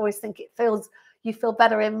exercise. I always think you feel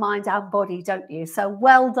better in mind and body, don't you? So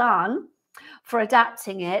well done for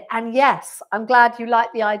adapting it. And yes, I'm glad you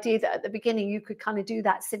liked the idea that at the beginning you could kind of do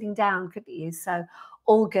that sitting down, couldn't you? So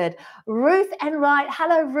all good. Ruth Enright,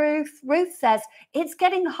 hello, Ruth. Ruth says, it's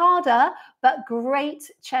getting harder, but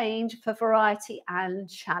great change for variety and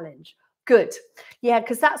challenge. Good. Yeah,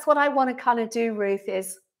 because that's what I want to kind of do, Ruth,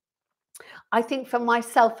 is I think for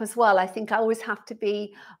myself as well, I think I always have to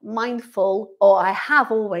be mindful, or I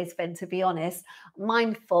have always been, to be honest,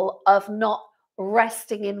 mindful of not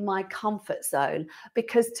resting in my comfort zone,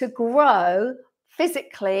 because to grow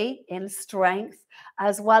physically in strength,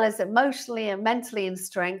 as well as emotionally and mentally in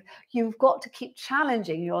strength, you've got to keep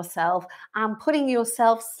challenging yourself and putting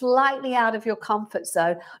yourself slightly out of your comfort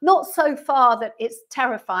zone. Not so far that it's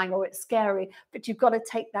terrifying or it's scary, but you've got to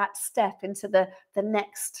take that step into the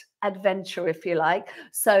next adventure, if you like.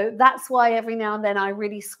 So that's why every now and then I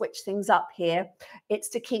really switch things up here. It's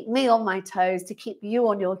to keep me on my toes, to keep you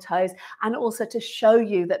on your toes, and also to show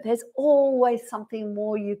you that there's always something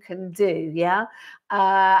more you can do. Yeah.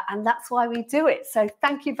 And that's why we do it. So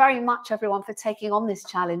thank you very much, everyone, for taking on this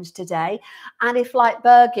challenge today. And if, like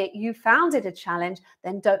Birgit, you found it a challenge,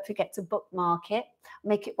 then don't forget to bookmark it,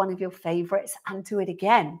 make it one of your favorites, and do it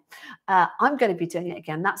again. I'm going to be doing it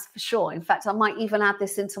again, that's for sure. In fact, I might even add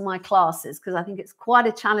this into my classes because I think it's quite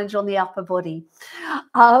a challenge on the upper body.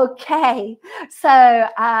 Okay, so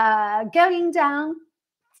going down,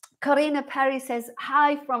 Corina Perry says,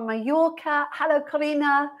 hi from Mallorca. Hello,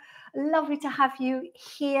 Corina. Lovely to have you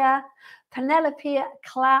here. Penelope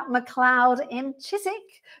McLeod in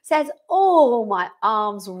Chiswick says, oh, my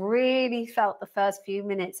arms really felt the first few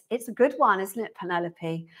minutes. It's a good one, isn't it,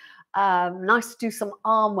 Penelope? Nice to do some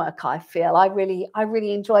arm work, I feel. I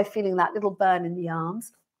really enjoy feeling that little burn in the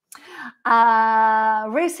arms.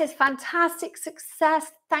 Ruth says, fantastic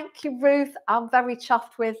success. Thank you, Ruth. I'm very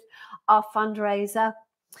chuffed with our fundraiser.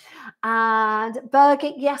 And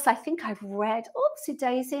Birgit, yes, I think I've read. Oopsie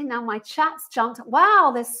daisy, now my chat's jumped.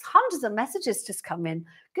 Wow, there's hundreds of messages just come in.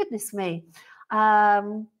 Goodness me.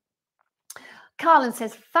 Carlin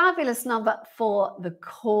says, fabulous number for the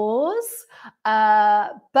cause.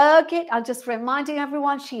 Birgit, I'm just reminding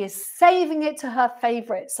everyone, she is saving it to her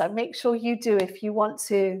favorite. So make sure you do if you want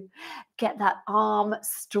to get that arm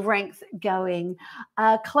strength going.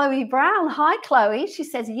 Chloe Brown, hi, Chloe. She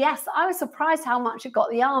says, yes, I was surprised how much you got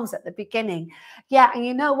the arms at the beginning. Yeah, and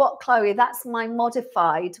you know what, Chloe, that's my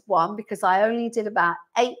modified one because I only did about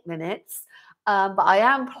 8 minutes. But I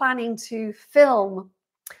am planning to film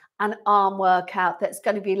an arm workout that's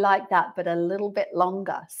going to be like that, but a little bit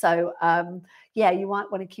longer. So yeah, you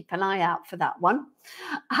might want to keep an eye out for that one.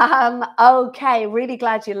 Okay, really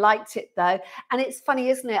glad you liked it though. And it's funny,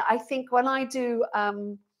 isn't it? I think when I do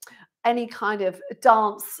any kind of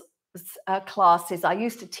dance classes, I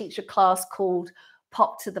used to teach a class called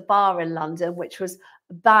Pop to the Bar in London, which was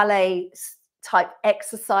ballet type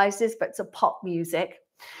exercises, but to pop music.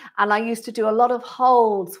 And I used to do a lot of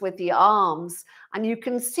holds with the arms. And you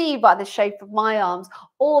can see by the shape of my arms,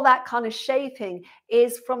 all that kind of shaping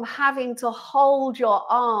is from having to hold your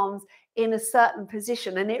arms in a certain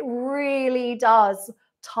position. And it really does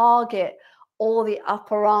target all the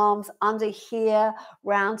upper arms, under here,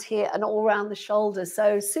 round here, and all around the shoulders.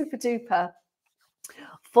 So super duper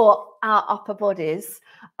for our upper bodies.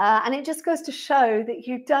 And it just goes to show that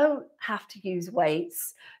you don't have to use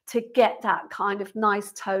weights to get that kind of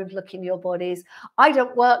nice toned look in your bodies. I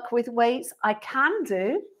don't work with weights. I can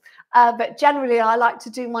do, but generally I like to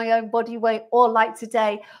do my own body weight, or like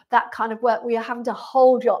today, that kind of work where you're having to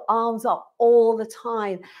hold your arms up all the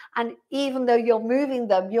time. And even though you're moving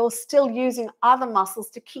them, you're still using other muscles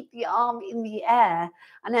to keep the arm in the air.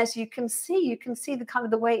 And as you can see the kind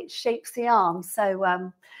of the way it shapes the arm.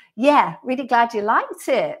 So yeah, really glad you liked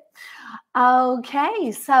it.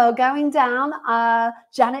 Okay, so going down,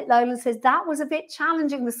 Janet Lolan says, that was a bit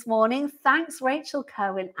challenging this morning. Thanks, Rachel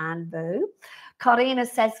Cohen and Boo. Corina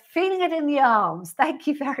says, feeling it in the arms. Thank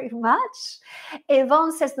you very much.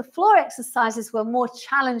 Yvonne says, the floor exercises were more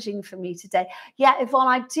challenging for me today. Yeah, Yvonne,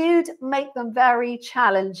 I did make them very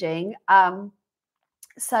challenging.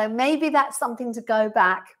 So maybe that's something to go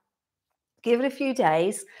back, give it a few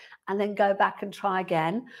days, and then go back and try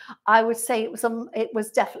again. I would say it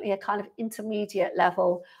was definitely a kind of intermediate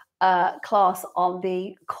level class on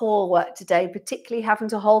the core work today, particularly having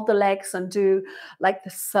to hold the legs and do like the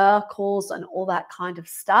circles and all that kind of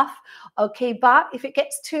stuff. Okay, but if it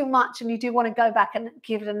gets too much and you do want to go back and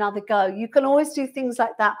give it another go, you can always do things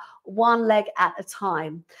like that, one leg at a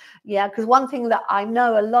time. Yeah, because one thing that I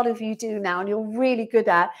know a lot of you do now and you're really good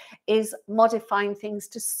at is modifying things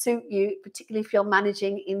to suit you, particularly if you're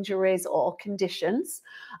managing injuries or conditions.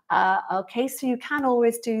 Okay, so you can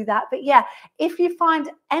always do that. But yeah, if you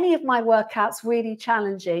find any of my workouts really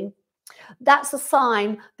challenging, that's a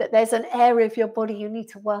sign that there's an area of your body you need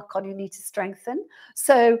to work on, you need to strengthen.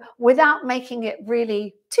 So without making it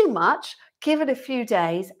really too much, give it a few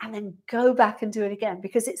days, and then go back and do it again,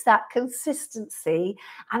 because it's that consistency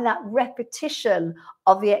and that repetition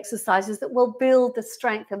of the exercises that will build the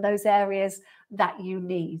strength in those areas that you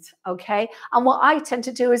need. Okay. And what I tend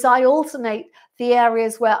to do is I alternate the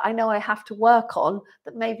areas where I know I have to work on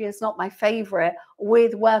that maybe is not my favorite,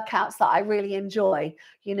 with workouts that I really enjoy,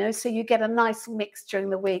 so you get a nice mix during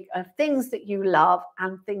the week of things that you love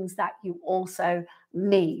and things that you also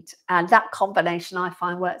need. And that combination I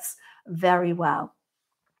find works very well.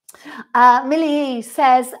 Millie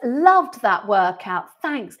says, loved that workout.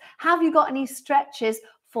 Thanks. Have you got any stretches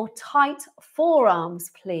for tight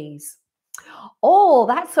forearms, please? Oh,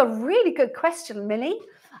 that's a really good question, Millie.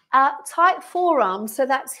 Tight forearms, so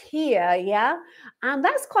that's here, yeah? And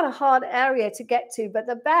that's quite a hard area to get to, but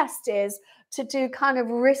the best is to do kind of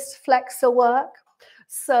wrist flexor work.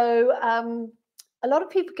 So a lot of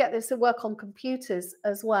people get this to work on computers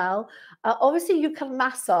as well. Obviously, you can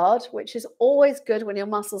massage, which is always good when your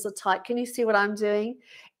muscles are tight. Can you see what I'm doing?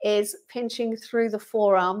 Is pinching through the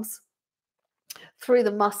forearms, through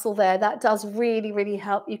the muscle there. That does really, really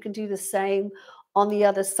help. You can do the same on the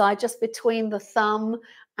other side, just between the thumb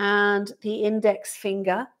and the index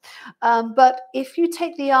finger. But if you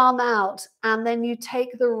take the arm out and then you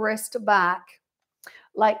take the wrist back,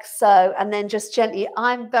 like so, and then just gently,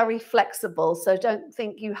 I'm very flexible, so don't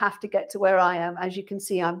think you have to get to where I am. As you can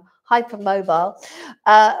see, I'm hypermobile.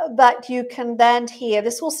 But you can then here,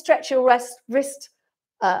 this will stretch your wrist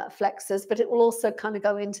flexors, but it will also kind of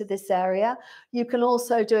go into this area. You can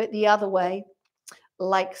also do it the other way,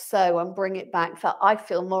 like so, and bring it back. So I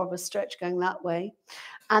feel more of a stretch going that way.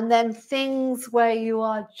 And then things where you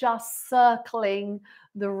are just circling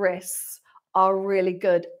the wrists are really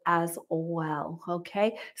good as well.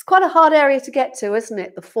 Okay, it's quite a hard area to get to, isn't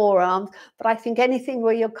it, the forearms? But I think anything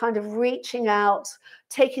where you're kind of reaching out,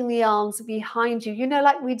 taking the arms behind you,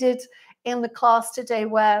 like we did in the class today,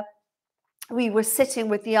 where we were sitting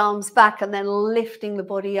with the arms back and then lifting the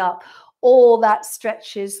body up. All that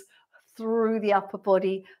stretches through the upper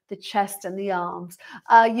body, the chest and the arms.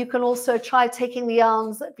 You can also try taking the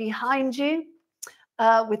arms behind you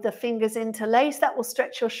with the fingers interlaced. That will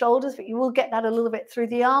stretch your shoulders, but you will get that a little bit through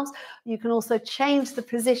the arms. You can also change the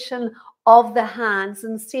position of the hands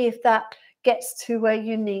and see if that gets to where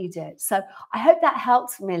you need it. So I hope that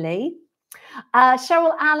helps, Millie.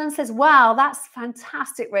 Cheryl Allen says, wow, that's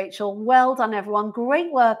fantastic, Rachel. Well done, everyone.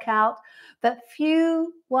 Great workout, but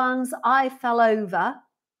few ones I fell over,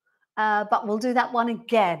 but we'll do that one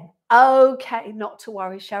again. Okay, not to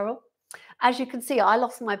worry, Cheryl. As you can see, I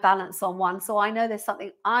lost my balance on one, so I know there's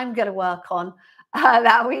something I'm going to work on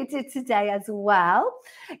that we did today as well.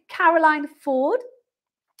 Caroline Ford.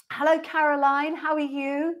 Hello, Caroline. How are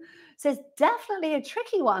you? Says, definitely a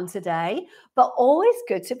tricky one today, but always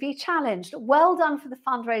good to be challenged. Well done for the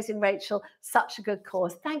fundraising, Rachel. Such a good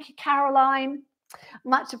cause. Thank you, Caroline.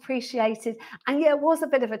 Much appreciated. And yeah, it was a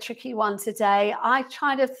bit of a tricky one today. I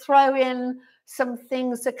tried to throw in some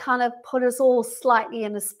things to kind of put us all slightly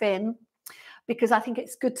in a spin, because I think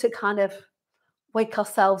it's good to kind of wake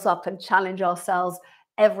ourselves up and challenge ourselves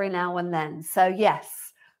every now and then. So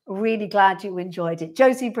yes, really glad you enjoyed it.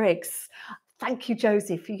 Josie Briggs. Thank you,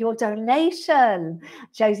 Josie, for your donation.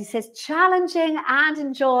 Josie says, challenging and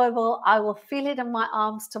enjoyable. I will feel it in my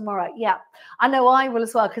arms tomorrow. Yeah, I know I will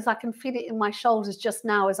as well, because I can feel it in my shoulders just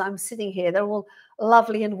now as I'm sitting here. They're all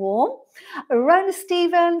lovely and warm. Rona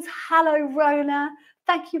Stevens. Hello, Rona.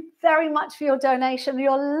 Thank you very much for your donation,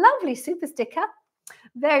 your lovely super sticker.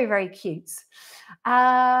 Very, very cute.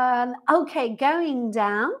 Okay, going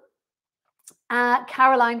down.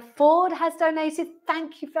 Caroline Ford has donated.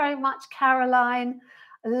 Thank you very much, Caroline.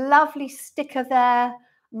 Lovely sticker there.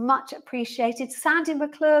 Much appreciated. Sandy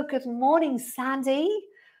McClure, good morning, Sandy.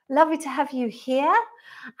 Lovely to have you here.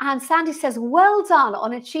 And Sandy says, well done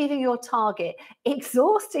on achieving your target.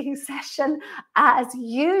 Exhausting session as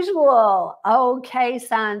usual. Okay,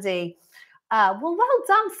 Sandy. Well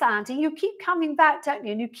done, Sandy. You keep coming back, don't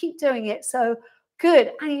you? And you keep doing it. So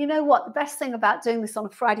good. And you know what? The best thing about doing this on a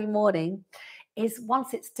Friday morning is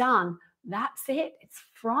once it's done, that's it. It's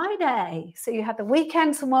Friday. So you have the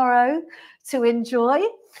weekend tomorrow to enjoy,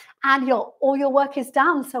 and all your work is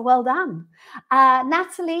done. So well done.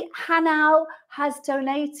 Natalie Hanau has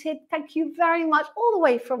donated. Thank you very much, all the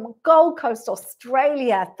way from Gold Coast,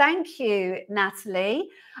 Australia. Thank you, Natalie.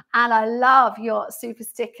 And I love your super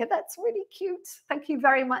sticker. That's really cute. Thank you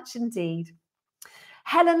very much indeed.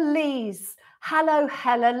 Helen Lees. Hello,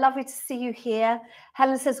 Helen. Lovely to see you here.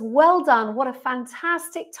 Helen says, well done. What a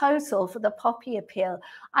fantastic total for the Poppy Appeal.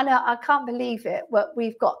 I know, I can't believe it.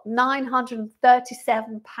 We've got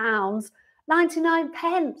 £937, 99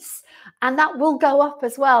 pence. And that will go up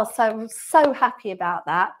as well. So I'm so happy about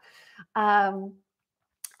that.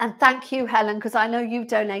 And thank you, Helen, because I know you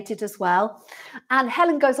donated as well. And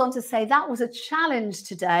Helen goes on to say, that was a challenge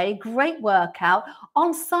today. Great workout.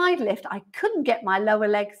 On side lift, I couldn't get my lower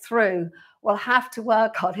leg through. We'll have to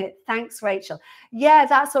work on it. Thanks, Rachel. Yeah,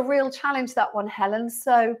 that's a real challenge, that one, Helen.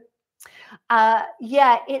 So,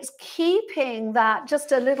 yeah, it's keeping that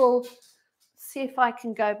just a little. See if I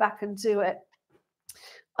can go back and do it.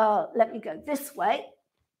 Let me go this way.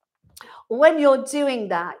 When you're doing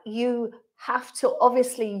that, you have to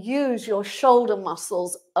obviously use your shoulder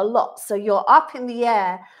muscles a lot. So you're up in the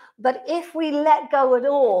air, but if we let go at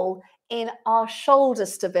all in our shoulder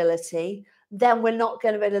stability, then we're not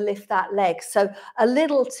going to be able to lift that leg. So a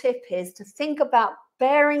little tip is to think about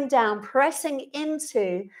bearing down, pressing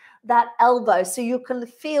into that elbow so you can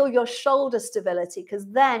feel your shoulder stability, because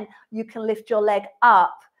then you can lift your leg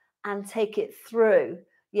up and take it through.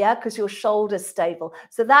 Yeah, because your shoulder's stable.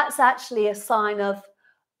 So that's actually a sign of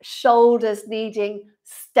shoulders needing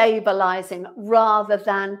stabilizing rather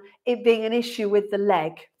than it being an issue with the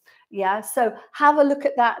leg. Yeah, so have a look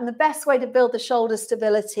at that. And the best way to build the shoulder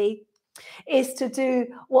stability is to do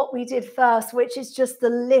what we did first, which is just the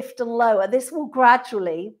lift and lower. This will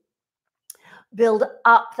gradually build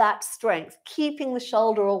up that strength, keeping the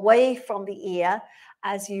shoulder away from the ear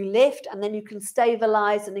as you lift, and then you can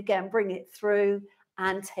stabilize and again bring it through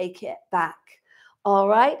and take it back. All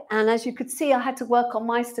right. And as you could see, I had to work on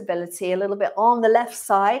my stability a little bit on the left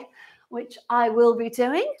side, which I will be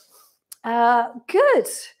doing. Good.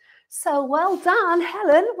 So well done,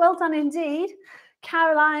 Helen. Well done indeed.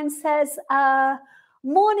 Caroline says,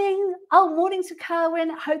 morning. Oh, morning to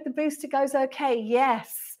Kerwin. Hope the booster goes okay.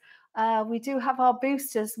 Yes. We do have our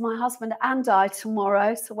boosters, my husband and I,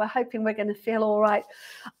 tomorrow. So we're hoping we're going to feel all right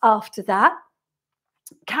after that.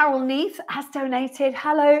 Carol Neath has donated.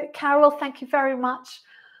 Hello, Carol. Thank you very much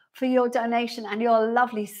for your donation and your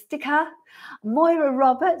lovely sticker. Moira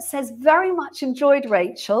Roberts says, very much enjoyed,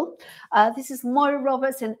 Rachel. This is Moira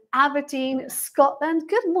Roberts in Aberdeen, Scotland.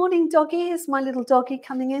 Good morning, doggy. Is my little doggy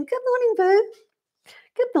coming in? Good morning, Boo.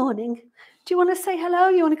 Good morning. Do you want to say hello?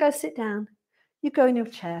 You want to go sit down? You go in your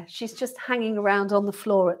chair. She's just hanging around on the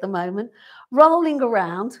floor at the moment, rolling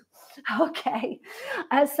around. Okay.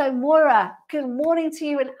 So Moira, good morning to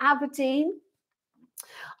you in Aberdeen.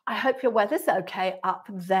 I hope your weather's okay up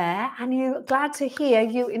there, and you're glad to hear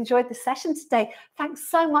you enjoyed the session today. Thanks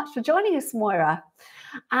so much for joining us, Moira.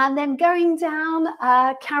 And then going down,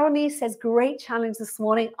 Caroline says, great challenge this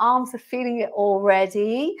morning. Arms are feeling it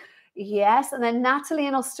already. Yes. And then Natalie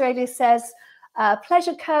in Australia says,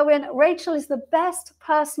 pleasure, Kerwin. Rachel is the best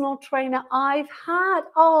personal trainer I've had.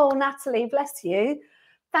 Oh, Natalie, bless you.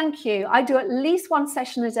 Thank you. I do at least one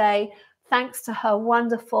session a day, thanks to her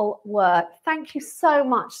wonderful work. Thank you so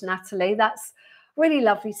much, Natalie. That's really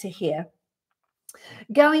lovely to hear.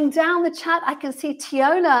 Going down the chat, I can see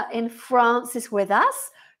Tiona in France is with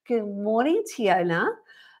us. Good morning, Tiona.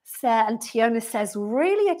 And Tiona says,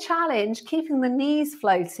 really a challenge keeping the knees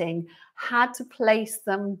floating. Had to place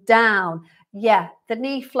them down. Yeah, the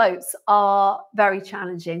knee floats are very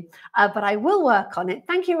challenging, but I will work on it.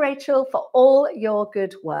 Thank you, Rachel, for all your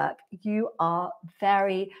good work. You are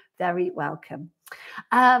very, very welcome.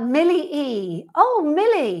 Millie E. Oh,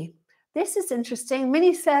 Millie, this is interesting.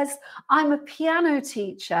 Millie says, I'm a piano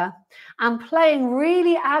teacher and playing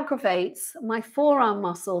really aggravates my forearm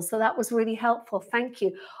muscles. So that was really helpful. Thank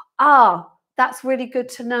you. That's really good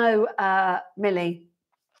to know, Millie.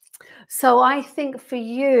 So I think for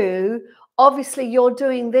you, obviously you're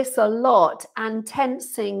doing this a lot and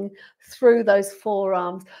tensing through those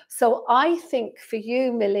forearms. So I think for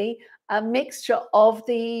you, Millie, a mixture of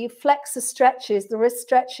the flexor stretches, the wrist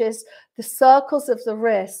stretches, the circles of the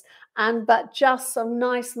wrist, but just some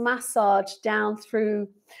nice massage down through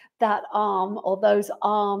that arm or those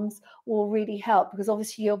arms will really help, because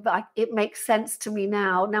obviously it makes sense to me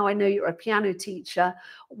now I know you're a piano teacher,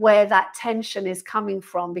 where that tension is coming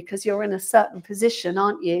from, because you're in a certain position,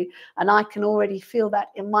 aren't you? And I can already feel that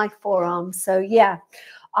in my forearms. So yeah,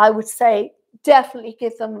 I would say definitely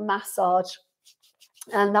give them a massage,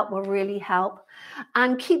 and that will really help.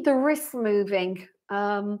 And keep the wrists moving,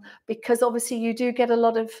 because obviously you do get a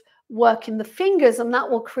lot of work in the fingers, and that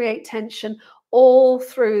will create tension all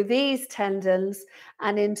through these tendons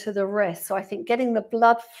and into the wrist. So I think getting the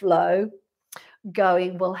blood flow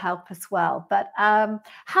going will help as well. But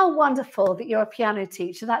how wonderful that you're a piano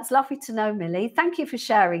teacher. That's lovely to know, Millie. Thank you for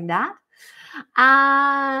sharing that.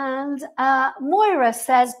 And Moira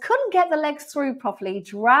says, couldn't get the legs through properly,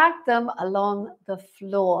 drag them along the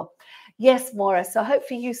floor. Yes, Moira. So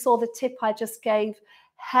hopefully you saw the tip I just gave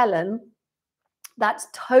Helen That's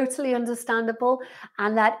totally understandable.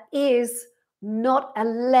 And that is not a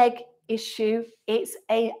leg issue, it's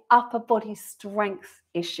a upper body strength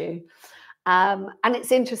issue. And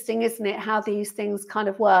it's interesting, isn't it, how these things kind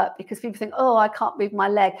of work, because people think, oh, I can't move my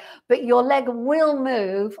leg, but your leg will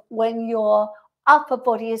move when your upper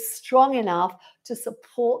body is strong enough to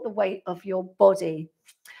support the weight of your body.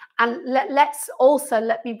 And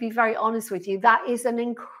let me be very honest with you, that is an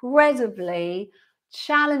incredibly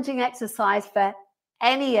challenging exercise for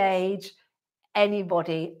any age,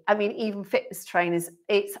 anybody. I mean, even fitness trainers,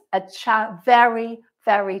 it's a very,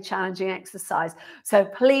 very challenging exercise. So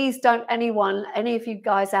please don't any of you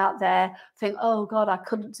guys out there think, oh God, I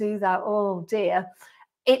couldn't do that. Oh dear.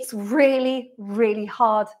 It's really, really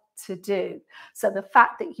hard to do. So the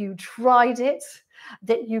fact that you tried it,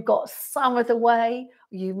 that you got some of the way,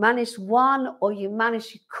 you managed one, or you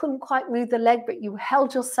couldn't quite move the leg, but you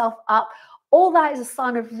held yourself up, all that is a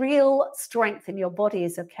sign of real strength in your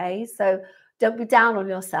bodies, okay? So don't be down on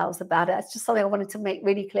yourselves about it. It's just something I wanted to make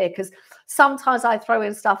really clear, because sometimes I throw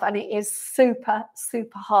in stuff and it is super,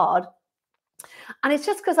 super hard. And it's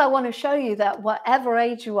just because I want to show you that whatever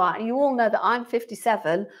age you are, and you all know that I'm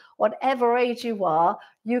 57, whatever age you are,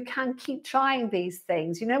 you can keep trying these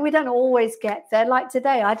things. You know, we don't always get there. Like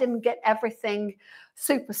today, I didn't get everything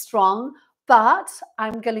super strong, but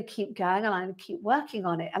I'm going to keep going and I'm going to keep working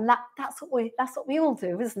on it. And that's what we all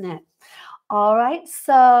do, isn't it? All right,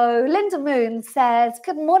 so Linda Moon says,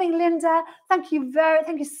 good morning, Linda. Thank you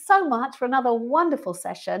so much for another wonderful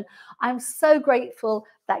session. I'm so grateful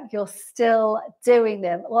that you're still doing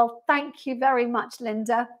them. Well, thank you very much,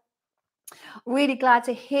 Linda. Really glad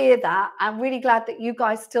to hear that. I'm really glad that you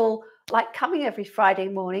guys still like coming every Friday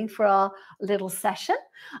morning for our little session.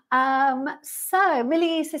 So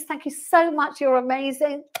Millie says, thank you so much. You're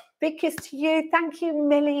amazing. Big kiss to you. Thank you,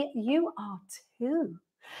 Millie. You are too.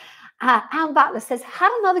 Anne Butler says, had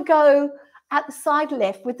another go at the side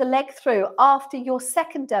lift with the leg through after your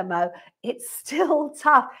second demo. It's still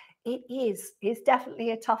tough. It is. It's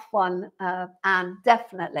definitely a tough one, Anne,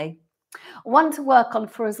 definitely. One to work on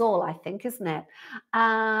for us all, I think, isn't it?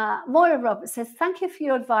 Moira Roberts says, thank you for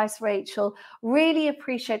your advice, Rachel. Really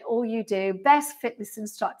appreciate all you do. Best fitness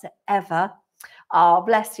instructor ever. Oh,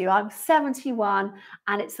 bless you. I'm 71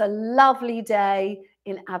 and it's a lovely day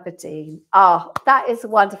in Aberdeen. Oh, that is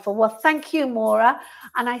wonderful. Well, thank you, Maura.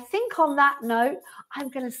 And I think on that note, I'm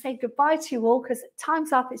going to say goodbye to you all because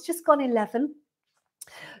time's up. It's just gone 11.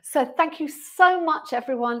 So thank you so much,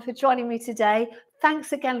 everyone, for joining me today.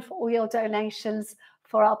 Thanks again for all your donations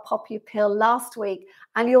for our Poppy Pill last week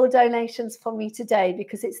and your donations for me today,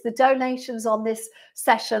 because it's the donations on this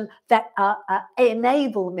session that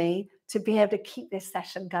enable me to be able to keep this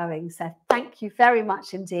session going. So thank you very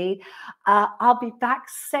much indeed. I'll be back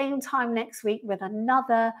same time next week with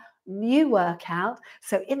another new workout.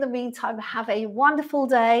 So in the meantime, have a wonderful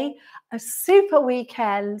day, a super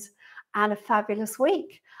weekend, and a fabulous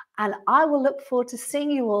week. And I will look forward to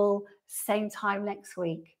seeing you all same time next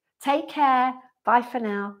week. Take care. Bye for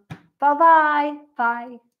now. Bye-bye.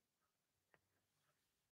 Bye.